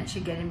government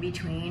should get in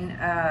between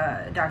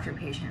a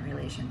doctor-patient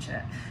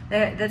relationship.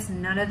 That's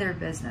none of their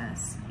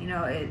business. You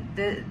know,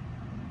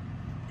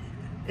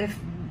 if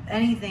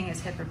anything is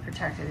HIPAA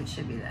protected, it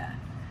should be that.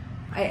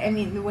 I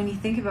mean, when you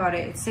think about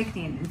it, it's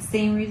sickening. It's the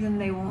same reason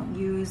they won't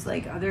use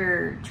like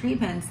other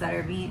treatments that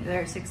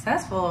are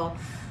successful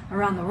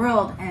around the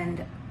world.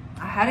 And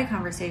I had a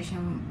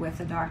conversation with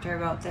a doctor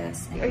about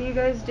this. Are you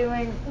guys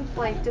doing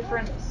like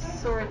different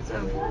sorts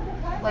of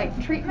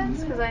like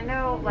treatments? Because I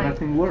know like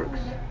nothing works.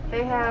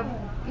 They have,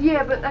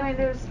 yeah, but I mean,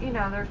 there's, you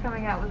know, they're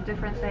coming out with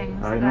different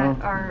things that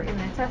are in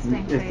the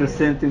testing phase. It's the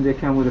same thing. They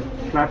come with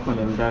a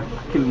flacon that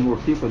kill more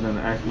people than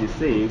actually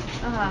save.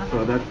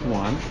 So that's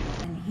one.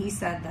 And he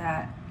said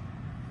that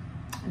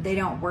they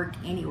don't work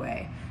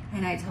anyway.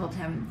 And I told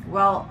him,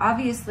 well,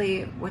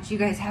 obviously, what you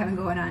guys have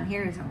going on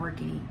here isn't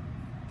working.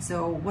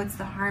 So what's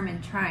the harm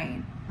in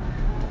trying?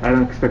 I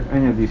don't expect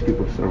any of these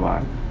people to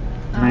survive.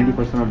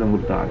 90% of them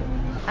would die.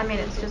 I mean,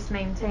 it's just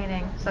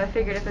maintaining. So I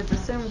figured if it's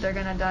assumed they're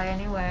gonna die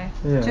anyway,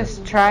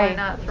 just try. Why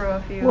not throw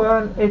a few?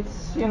 Well,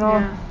 it's, you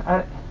know,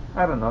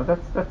 I don't know.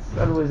 That's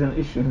always an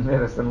issue in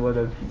medicine,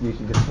 whether you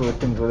should just throw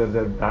things whether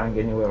they're dying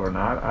anyway or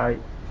not.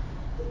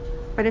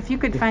 But if you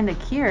could find a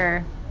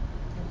cure.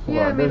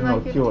 Well, there's no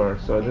cure,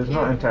 so there's no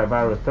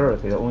antiviral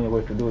therapy. The only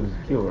way to do it is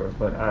cure.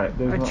 But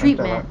there's no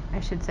treatment,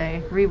 I should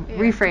say.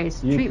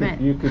 Rephrase.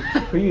 Treatment. You could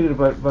treat it,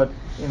 but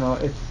you know,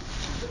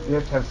 you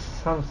have to have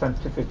some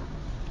scientific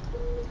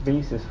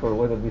basis for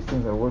whether these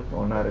things are working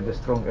or not. And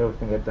just throwing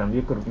everything at them,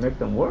 you could make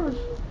them worse.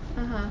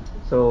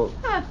 So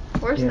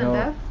worse than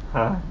death.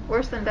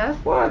 Worse than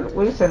death. Well,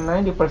 we said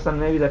 90%,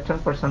 maybe that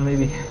 10%,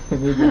 maybe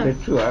they're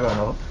true. I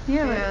don't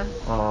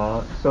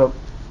know. So.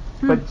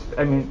 But,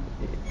 I mean,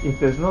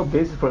 if there's no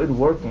basis for it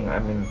working, I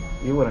mean,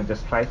 you wouldn't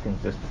just try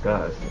things just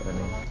because. I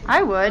mean,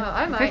 I would.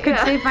 I might, if it could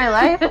save my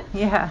life.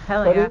 Yeah,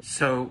 hell yeah.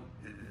 So,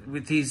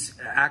 with these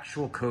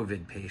actual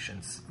COVID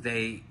patients,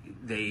 they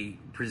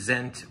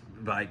present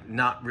by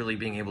not really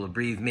being able to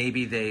breathe.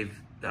 Maybe they've,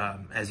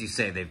 as you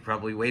say, they've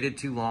probably waited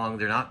too long.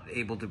 They're not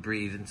able to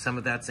breathe, and some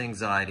of that's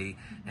anxiety.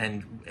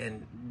 And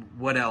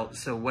what else?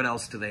 So, what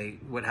else do they?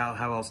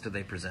 How else do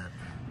they present?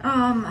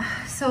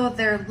 So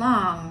their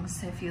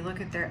lungs, if you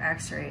look at their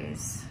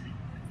x-rays,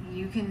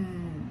 you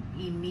can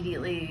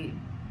immediately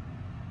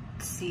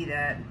see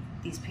that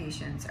these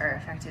patients are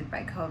affected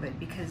by COVID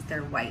because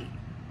they're white.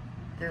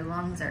 Their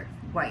lungs are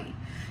white.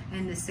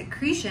 And the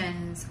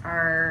secretions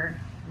are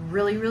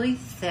really, really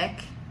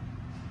thick,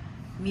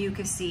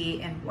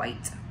 mucousy, and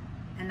white.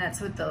 And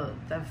that's what the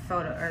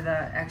photo or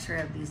the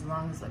x-ray of these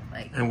lungs look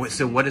like. And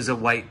so what does a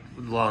white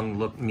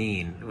lung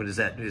mean? What is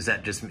that? Is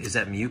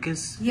that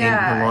mucus?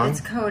 Yeah, in the lung?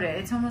 it's coated.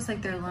 It's almost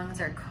like their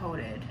lungs are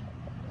coated.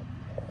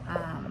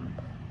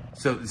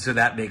 So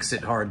that makes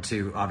it hard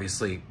to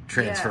obviously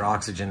transfer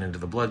oxygen into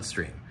the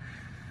bloodstream.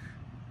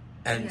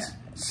 And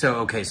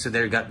so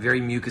they've got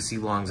very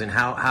mucousy lungs. And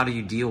how do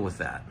you deal with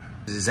that?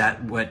 Is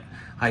that what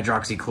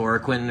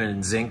hydroxychloroquine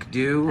and zinc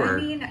do? Or?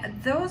 I mean,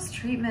 those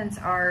treatments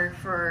are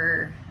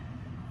for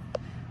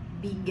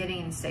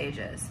beginning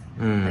stages.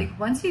 Like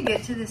once you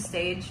get to the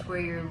stage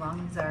where your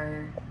lungs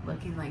are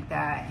looking like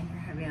that and you're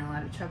having a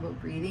lot of trouble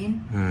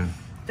breathing,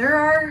 there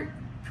are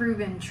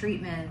proven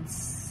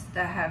treatments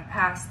that have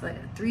passed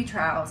 3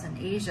 trials in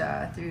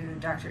Asia through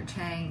Dr.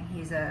 Chang.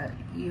 He's a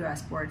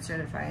U.S. board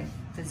certified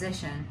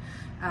physician.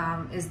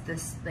 Is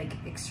this like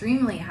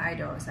extremely high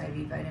dose IV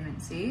vitamin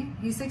C?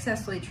 He's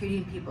successfully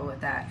treating people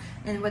with that,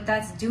 and what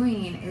that's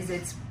doing is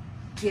it's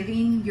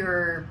giving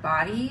your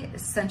body,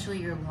 essentially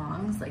your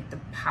lungs, like the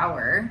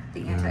power,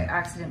 the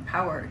antioxidant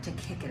power to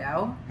kick it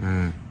out,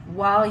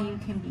 while you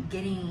can be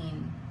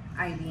getting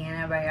IV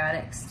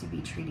antibiotics to be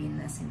treating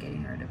this and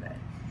getting rid of it.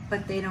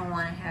 But they don't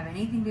want to have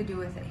anything to do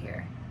with it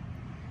here.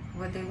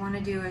 What they want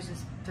to do is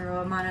just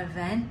throw them on a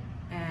vent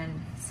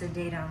and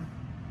sedate them.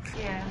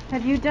 Yeah.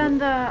 Have you done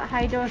the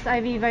high dose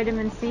IV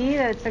vitamin C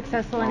that's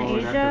successful in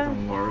Asia? That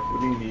doesn't work.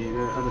 Really,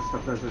 the other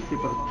stuff does.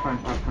 People are trying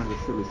all kinds of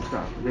silly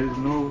stuff. There is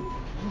no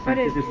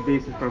scientific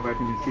basis for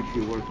vitamin C to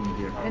be working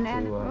here.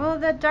 Well,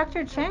 that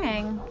Dr.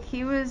 Chang,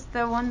 he was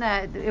the one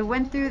that it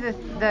went through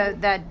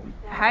that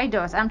high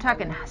dose. I'm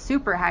talking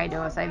super high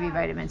dose IV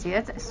vitamin C.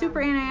 That's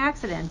super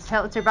antioxidants.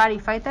 Helps your body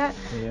fight that.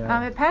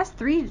 Yeah. It passed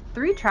three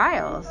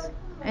trials.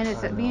 And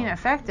it's being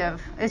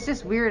effective. It's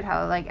just weird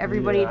how like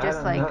everybody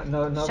just like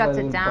shuts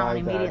it down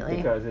immediately.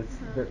 Because it's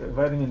the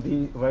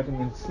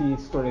vitamin C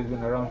story has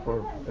been around for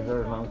a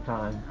very long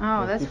time.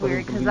 Oh, that's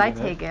weird because I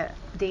take it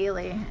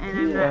daily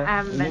and I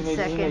haven't been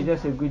sick. You may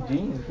just have good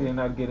genes if you're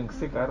not getting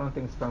sick. I don't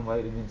think it's from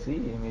vitamin C.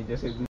 You may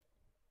just have good.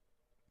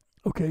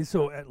 Okay,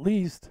 so at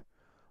least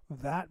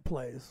that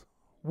place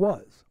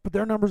was, but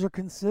their numbers are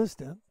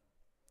consistent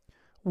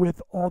with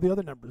all the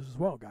other numbers as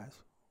well,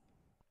 guys.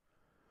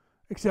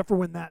 Except for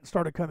when that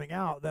started coming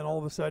out, then all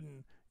of a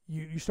sudden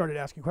you started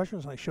asking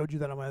questions, and I showed you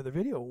that on my other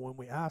video when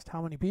we asked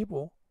how many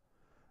people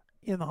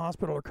in the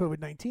hospital are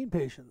COVID-19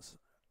 patients.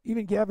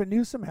 Even Gavin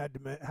Newsom had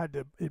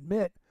to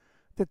admit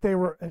that they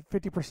were at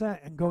 50%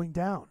 and going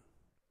down.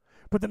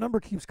 But the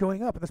number keeps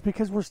going up, and that's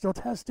because we're still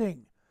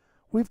testing.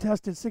 We've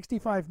tested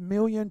 65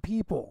 million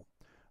people.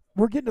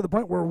 We're getting to the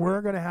point where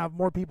we're going to have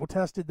more people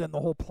tested than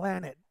the whole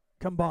planet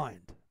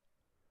combined.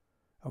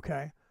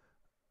 Okay?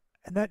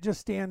 And that just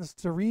stands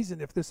to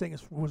reason if this thing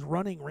was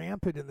running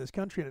rampant in this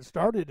country, and it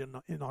started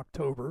in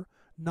October,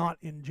 not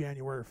in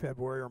January or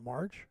February or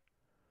March.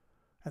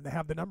 And they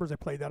have the numbers. I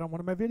played that on one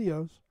of my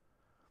videos.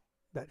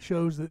 That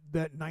shows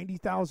that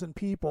 90,000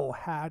 people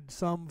had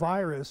some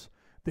virus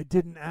that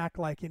didn't act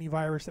like any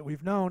virus that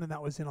we've known, and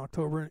that was in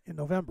October and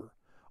November,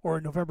 or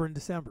in November and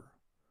December.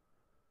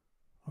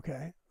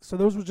 Okay? So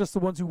those were just the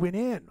ones who went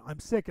in. I'm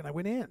sick and I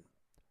went in.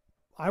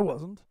 I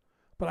wasn't,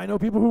 but I know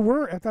people who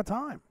were at that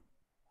time.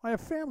 I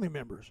have family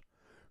members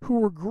who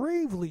were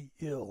gravely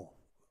ill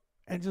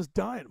and just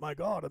dying. My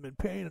God, I'm in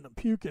pain and I'm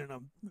puking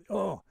and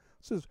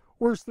this is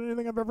worse than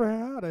anything I've ever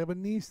had. I have a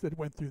niece that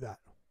went through that,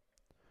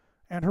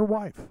 and her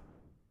wife,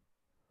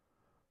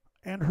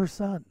 and her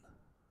son.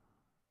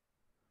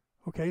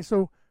 Okay,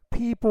 so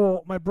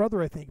people, my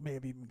brother I think may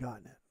have even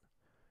gotten it.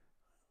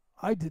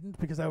 I didn't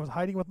because I was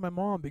hiding with my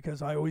mom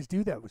because I always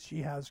do that.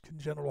 She has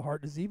congenital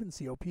heart disease and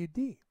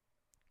COPD.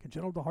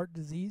 Congenital heart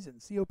disease and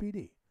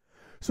COPD.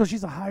 So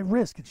she's a high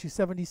risk, and she's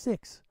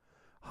 76.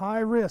 High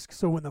risk.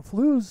 So when the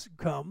flus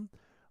come,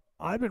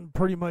 I've been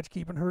pretty much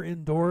keeping her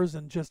indoors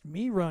and just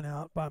me run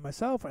out by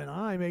myself, and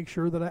I make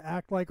sure that I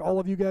act like all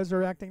of you guys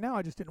are acting now.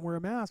 I just didn't wear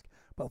a mask,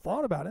 but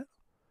thought about it.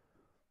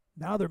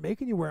 Now they're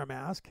making you wear a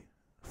mask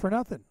for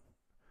nothing.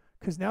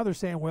 Because now they're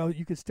saying, well,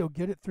 you can still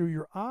get it through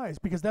your eyes,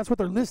 because that's what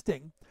they're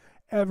listing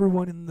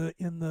everyone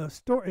in the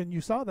store. And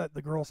you saw that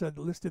the girl said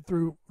listed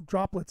through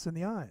droplets in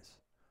the eyes.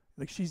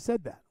 Like she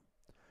said that.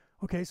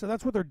 Okay, so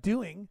that's what they're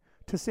doing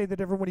to say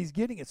that everybody's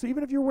getting it. So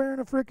even if you're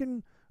wearing a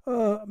freaking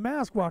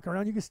mask walking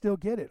around, you can still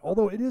get it.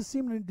 Although it is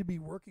seeming to be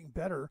working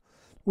better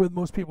with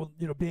most people,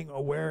 being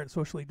aware and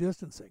socially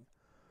distancing.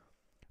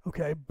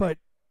 Okay, but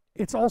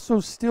it's also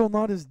still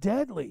not as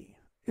deadly.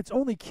 It's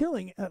only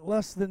killing at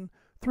less than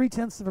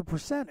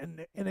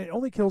 0.3%, and it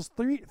only kills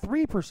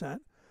 3%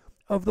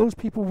 of those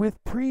people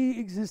with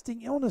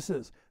pre-existing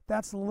illnesses.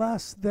 That's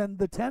less than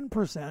the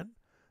 10%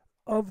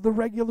 of the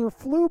regular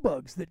flu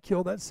bugs that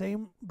kill that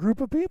same group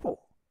of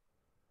people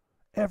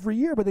every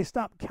year. But they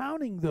stop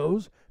counting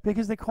those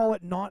because they call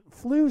it not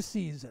flu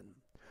season,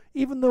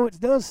 even though it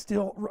does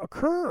still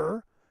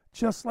occur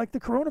just like the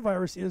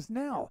coronavirus is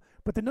now.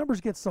 But the numbers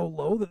get so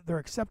low that they're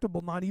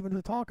acceptable not even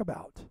to talk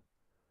about,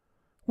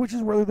 which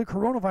is where the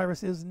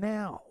coronavirus is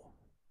now.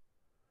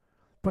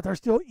 But they're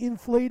still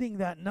inflating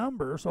that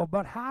number, so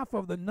about half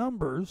of the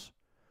numbers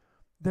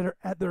that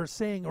are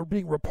saying or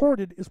being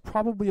reported is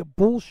probably a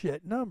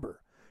bullshit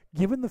number,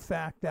 given the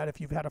fact that if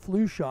you've had a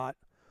flu shot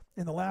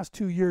in the last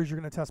 2 years, you're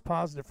going to test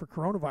positive for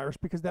coronavirus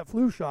because that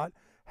flu shot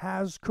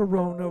has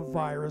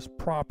coronavirus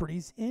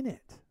properties in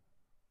it.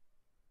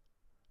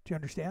 Do you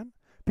understand?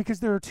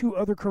 Because there are 2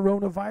 other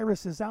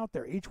coronaviruses out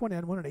there,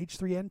 H1N1 and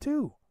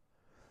H3N2.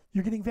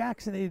 You're getting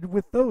vaccinated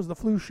with those, the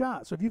flu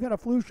shot. So if you've had a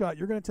flu shot,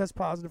 you're going to test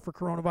positive for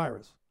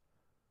coronavirus.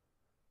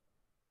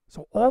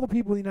 So all the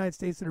people in the United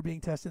States that are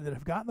being tested that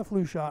have gotten the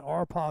flu shot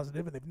are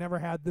positive, and they've never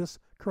had this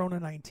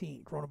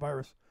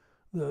coronavirus,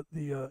 the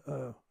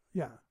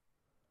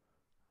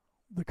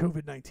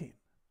COVID-19.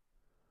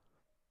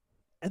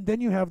 And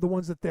then you have the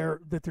ones that they're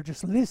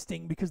just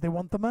listing because they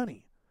want the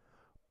money,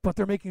 but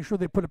they're making sure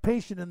they put a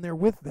patient in there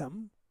with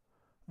them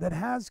that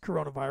has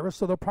coronavirus,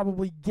 so they'll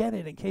probably get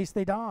it in case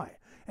they die.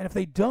 And if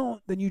they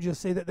don't, then you just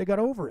say that they got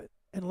over it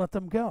and let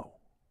them go.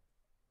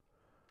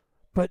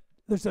 But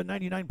there's a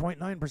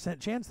 99.9%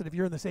 chance that if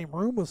you're in the same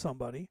room with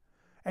somebody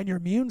and your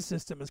immune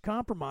system is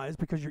compromised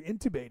because you're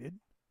intubated,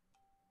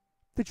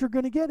 that you're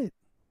going to get it.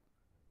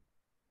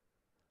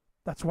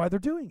 That's why they're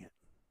doing it.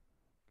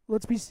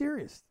 Let's be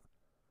serious.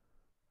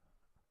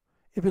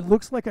 If it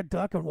looks like a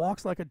duck and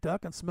walks like a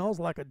duck and smells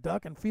like a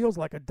duck and feels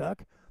like a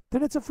duck,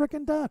 then it's a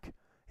frickin' duck.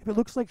 If it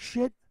looks like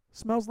shit,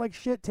 smells like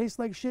shit, tastes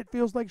like shit,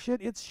 feels like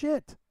shit, it's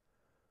shit.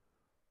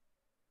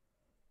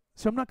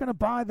 So I'm not going to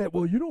buy that,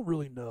 well, you don't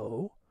really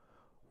know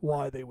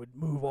why they would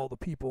move all the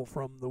people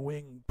from the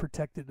wing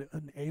protected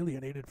and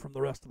alienated from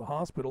the rest of the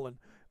hospital and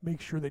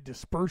make sure they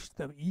dispersed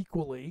them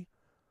equally.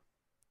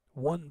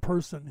 One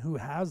person who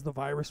has the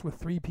virus with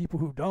 3 people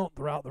who don't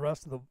throughout the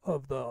rest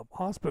of the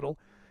hospital,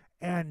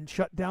 and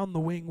shut down the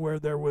wing where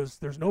there's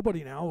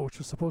nobody now, which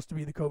was supposed to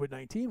be the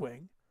COVID-19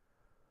 wing.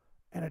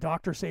 And a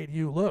doctor say to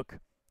you, look,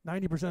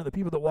 90% of the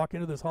people that walk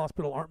into this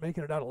hospital aren't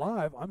making it out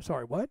alive. I'm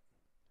sorry, what?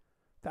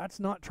 That's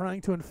not trying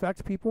to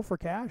infect people for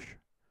cash?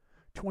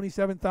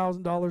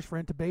 $27,000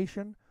 for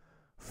intubation,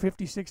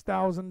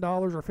 $56,000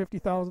 or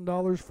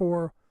 $50,000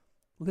 for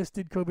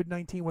listed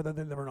COVID-19, whether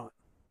they live or not.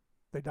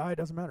 They die, it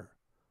doesn't matter.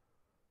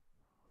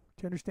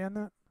 Do you understand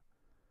that?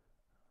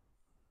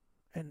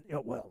 And,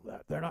 well,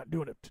 they're not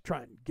doing it to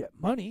try and get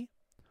money.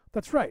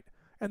 That's right.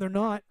 And they're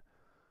not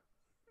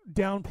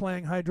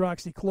downplaying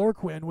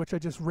hydroxychloroquine, which I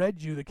just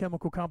read you the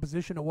chemical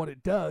composition of what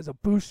it does.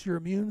 It boosts your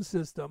immune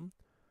system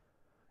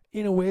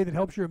in a way that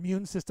helps your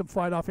immune system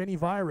fight off any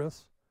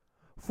virus,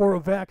 for a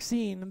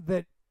vaccine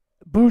that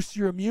boosts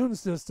your immune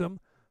system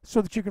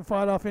so that you can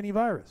fight off any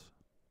virus.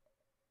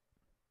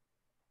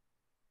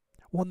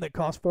 One that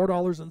costs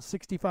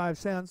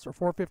 $4.65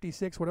 or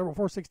 $4.56, whatever,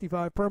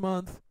 $4.65 per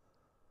month,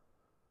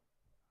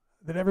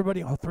 that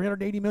everybody,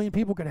 380 million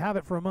people could have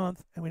it for a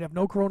month, and we'd have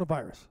no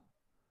coronavirus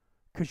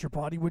because your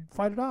body would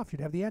fight it off.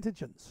 You'd have the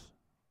antigens.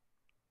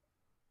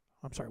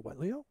 I'm sorry, what,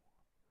 Leo?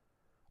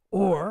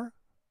 Or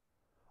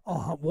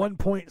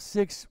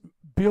 $1.6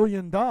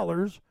 billion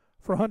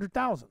for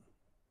 100,000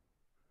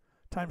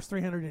 times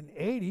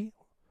 380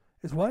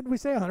 is what did we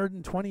say?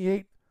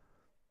 $128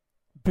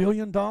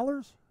 billion?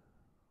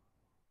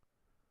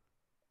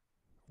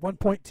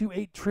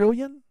 1.28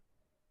 trillion?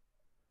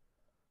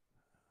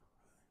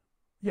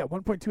 Yeah,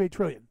 1.28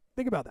 trillion.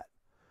 Think about that.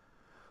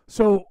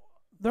 So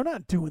they're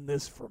not doing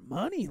this for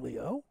money,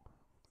 Leo.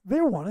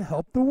 They want to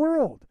help the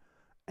world.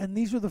 And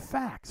these are the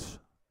facts.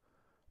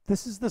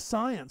 This is the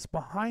science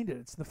behind it.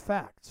 It's the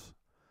facts.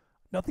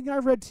 Nothing I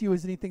read to you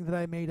is anything that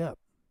I made up.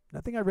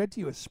 Nothing I read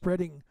to you is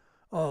spreading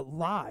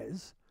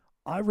lies.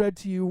 I read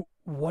to you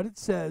what it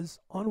says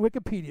on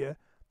Wikipedia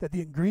that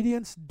the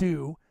ingredients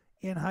do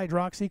in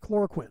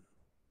hydroxychloroquine.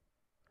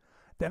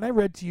 Then I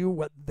read to you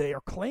what they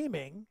are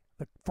claiming,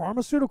 the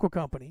pharmaceutical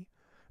company,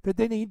 that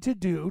they need to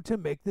do to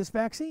make this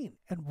vaccine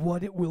and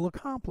what it will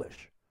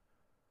accomplish.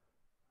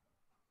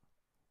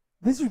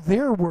 These are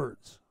their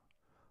words.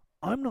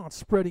 I'm not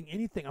spreading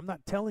anything. I'm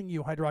not telling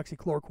you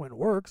hydroxychloroquine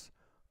works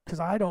because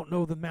I don't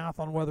know the math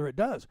on whether it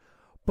does.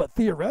 But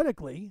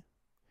theoretically,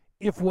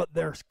 if what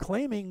they're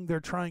claiming they're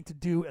trying to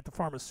do at the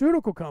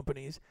pharmaceutical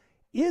companies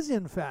is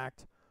in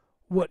fact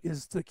what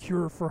is the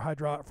cure for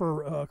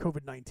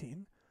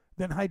COVID-19,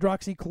 then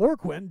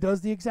hydroxychloroquine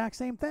does the exact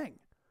same thing.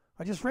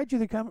 I just read you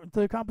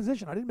the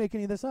composition. I didn't make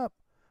any of this up.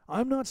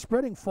 I'm not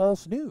spreading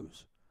false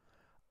news.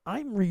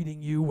 I'm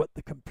reading you what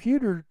the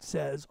computer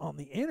says on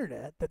the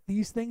internet that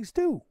these things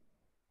do.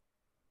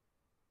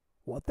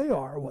 What they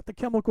are, what the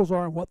chemicals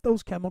are, and what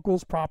those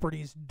chemicals'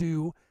 properties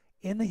do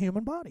in the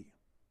human body.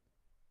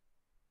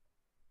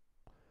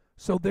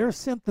 So they're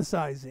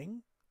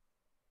synthesizing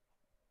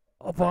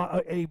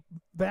a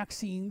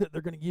vaccine that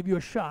they're going to give you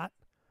a shot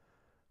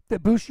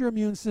that boosts your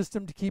immune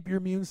system to keep your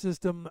immune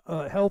system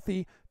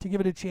healthy, to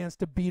give it a chance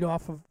to beat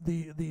off of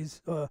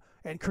these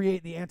and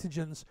create the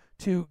antigens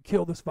to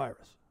kill this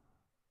virus,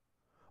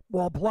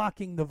 while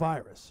blocking the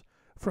virus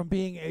from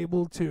being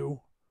able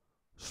to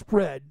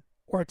spread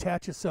or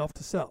attach itself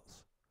to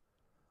cells.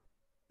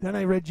 Then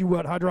I read you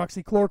what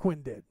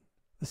hydroxychloroquine did.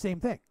 The same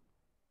thing.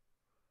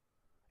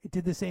 It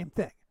did the same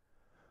thing.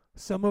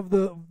 Some of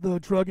the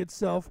drug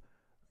itself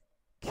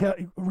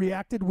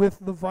reacted with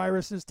the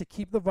viruses to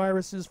keep the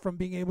viruses from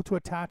being able to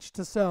attach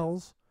to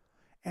cells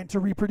and to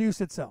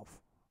reproduce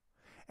itself.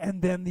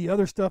 And then the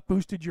other stuff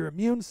boosted your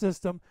immune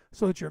system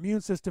so that your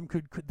immune system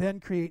could then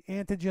create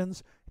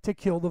antigens to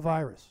kill the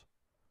virus.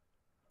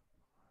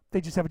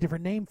 They just have a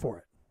different name for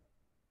it.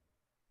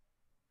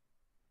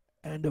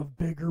 And a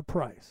bigger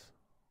price.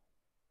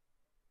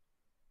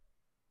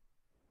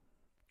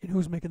 And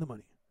who's making the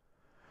money?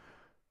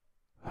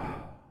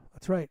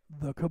 That's right,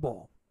 the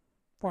cabal.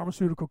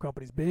 Pharmaceutical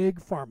companies, big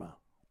pharma,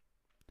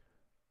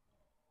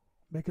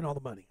 making all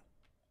the money.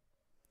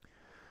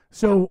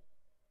 So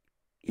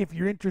if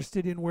you're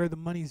interested in where the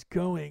money's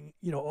going,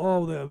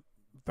 the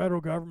federal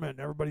government,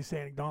 everybody's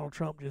saying Donald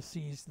Trump just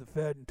seized the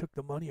Fed and took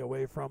the money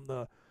away from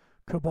the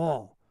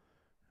cabal.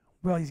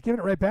 Well, he's giving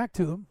it right back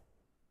to them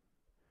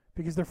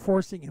because they're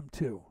forcing him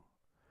to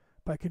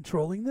by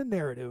controlling the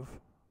narrative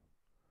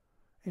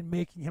and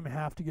making him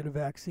have to get a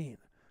vaccine.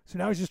 So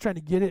now he's just trying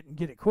to get it and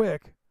get it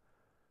quick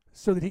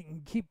so that he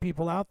can keep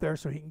people out there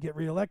so he can get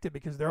reelected,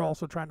 because they're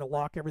also trying to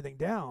lock everything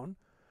down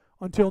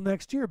until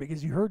next year,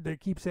 because you heard they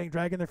keep saying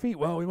dragging their feet.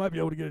 Well, we might be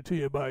able to get it to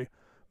you by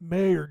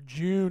May or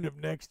June of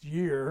next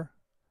year.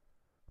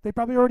 They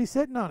probably already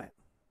sitting on it.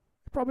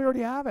 They probably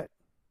already have it.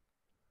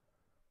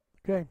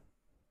 Okay,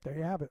 there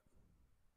you have it.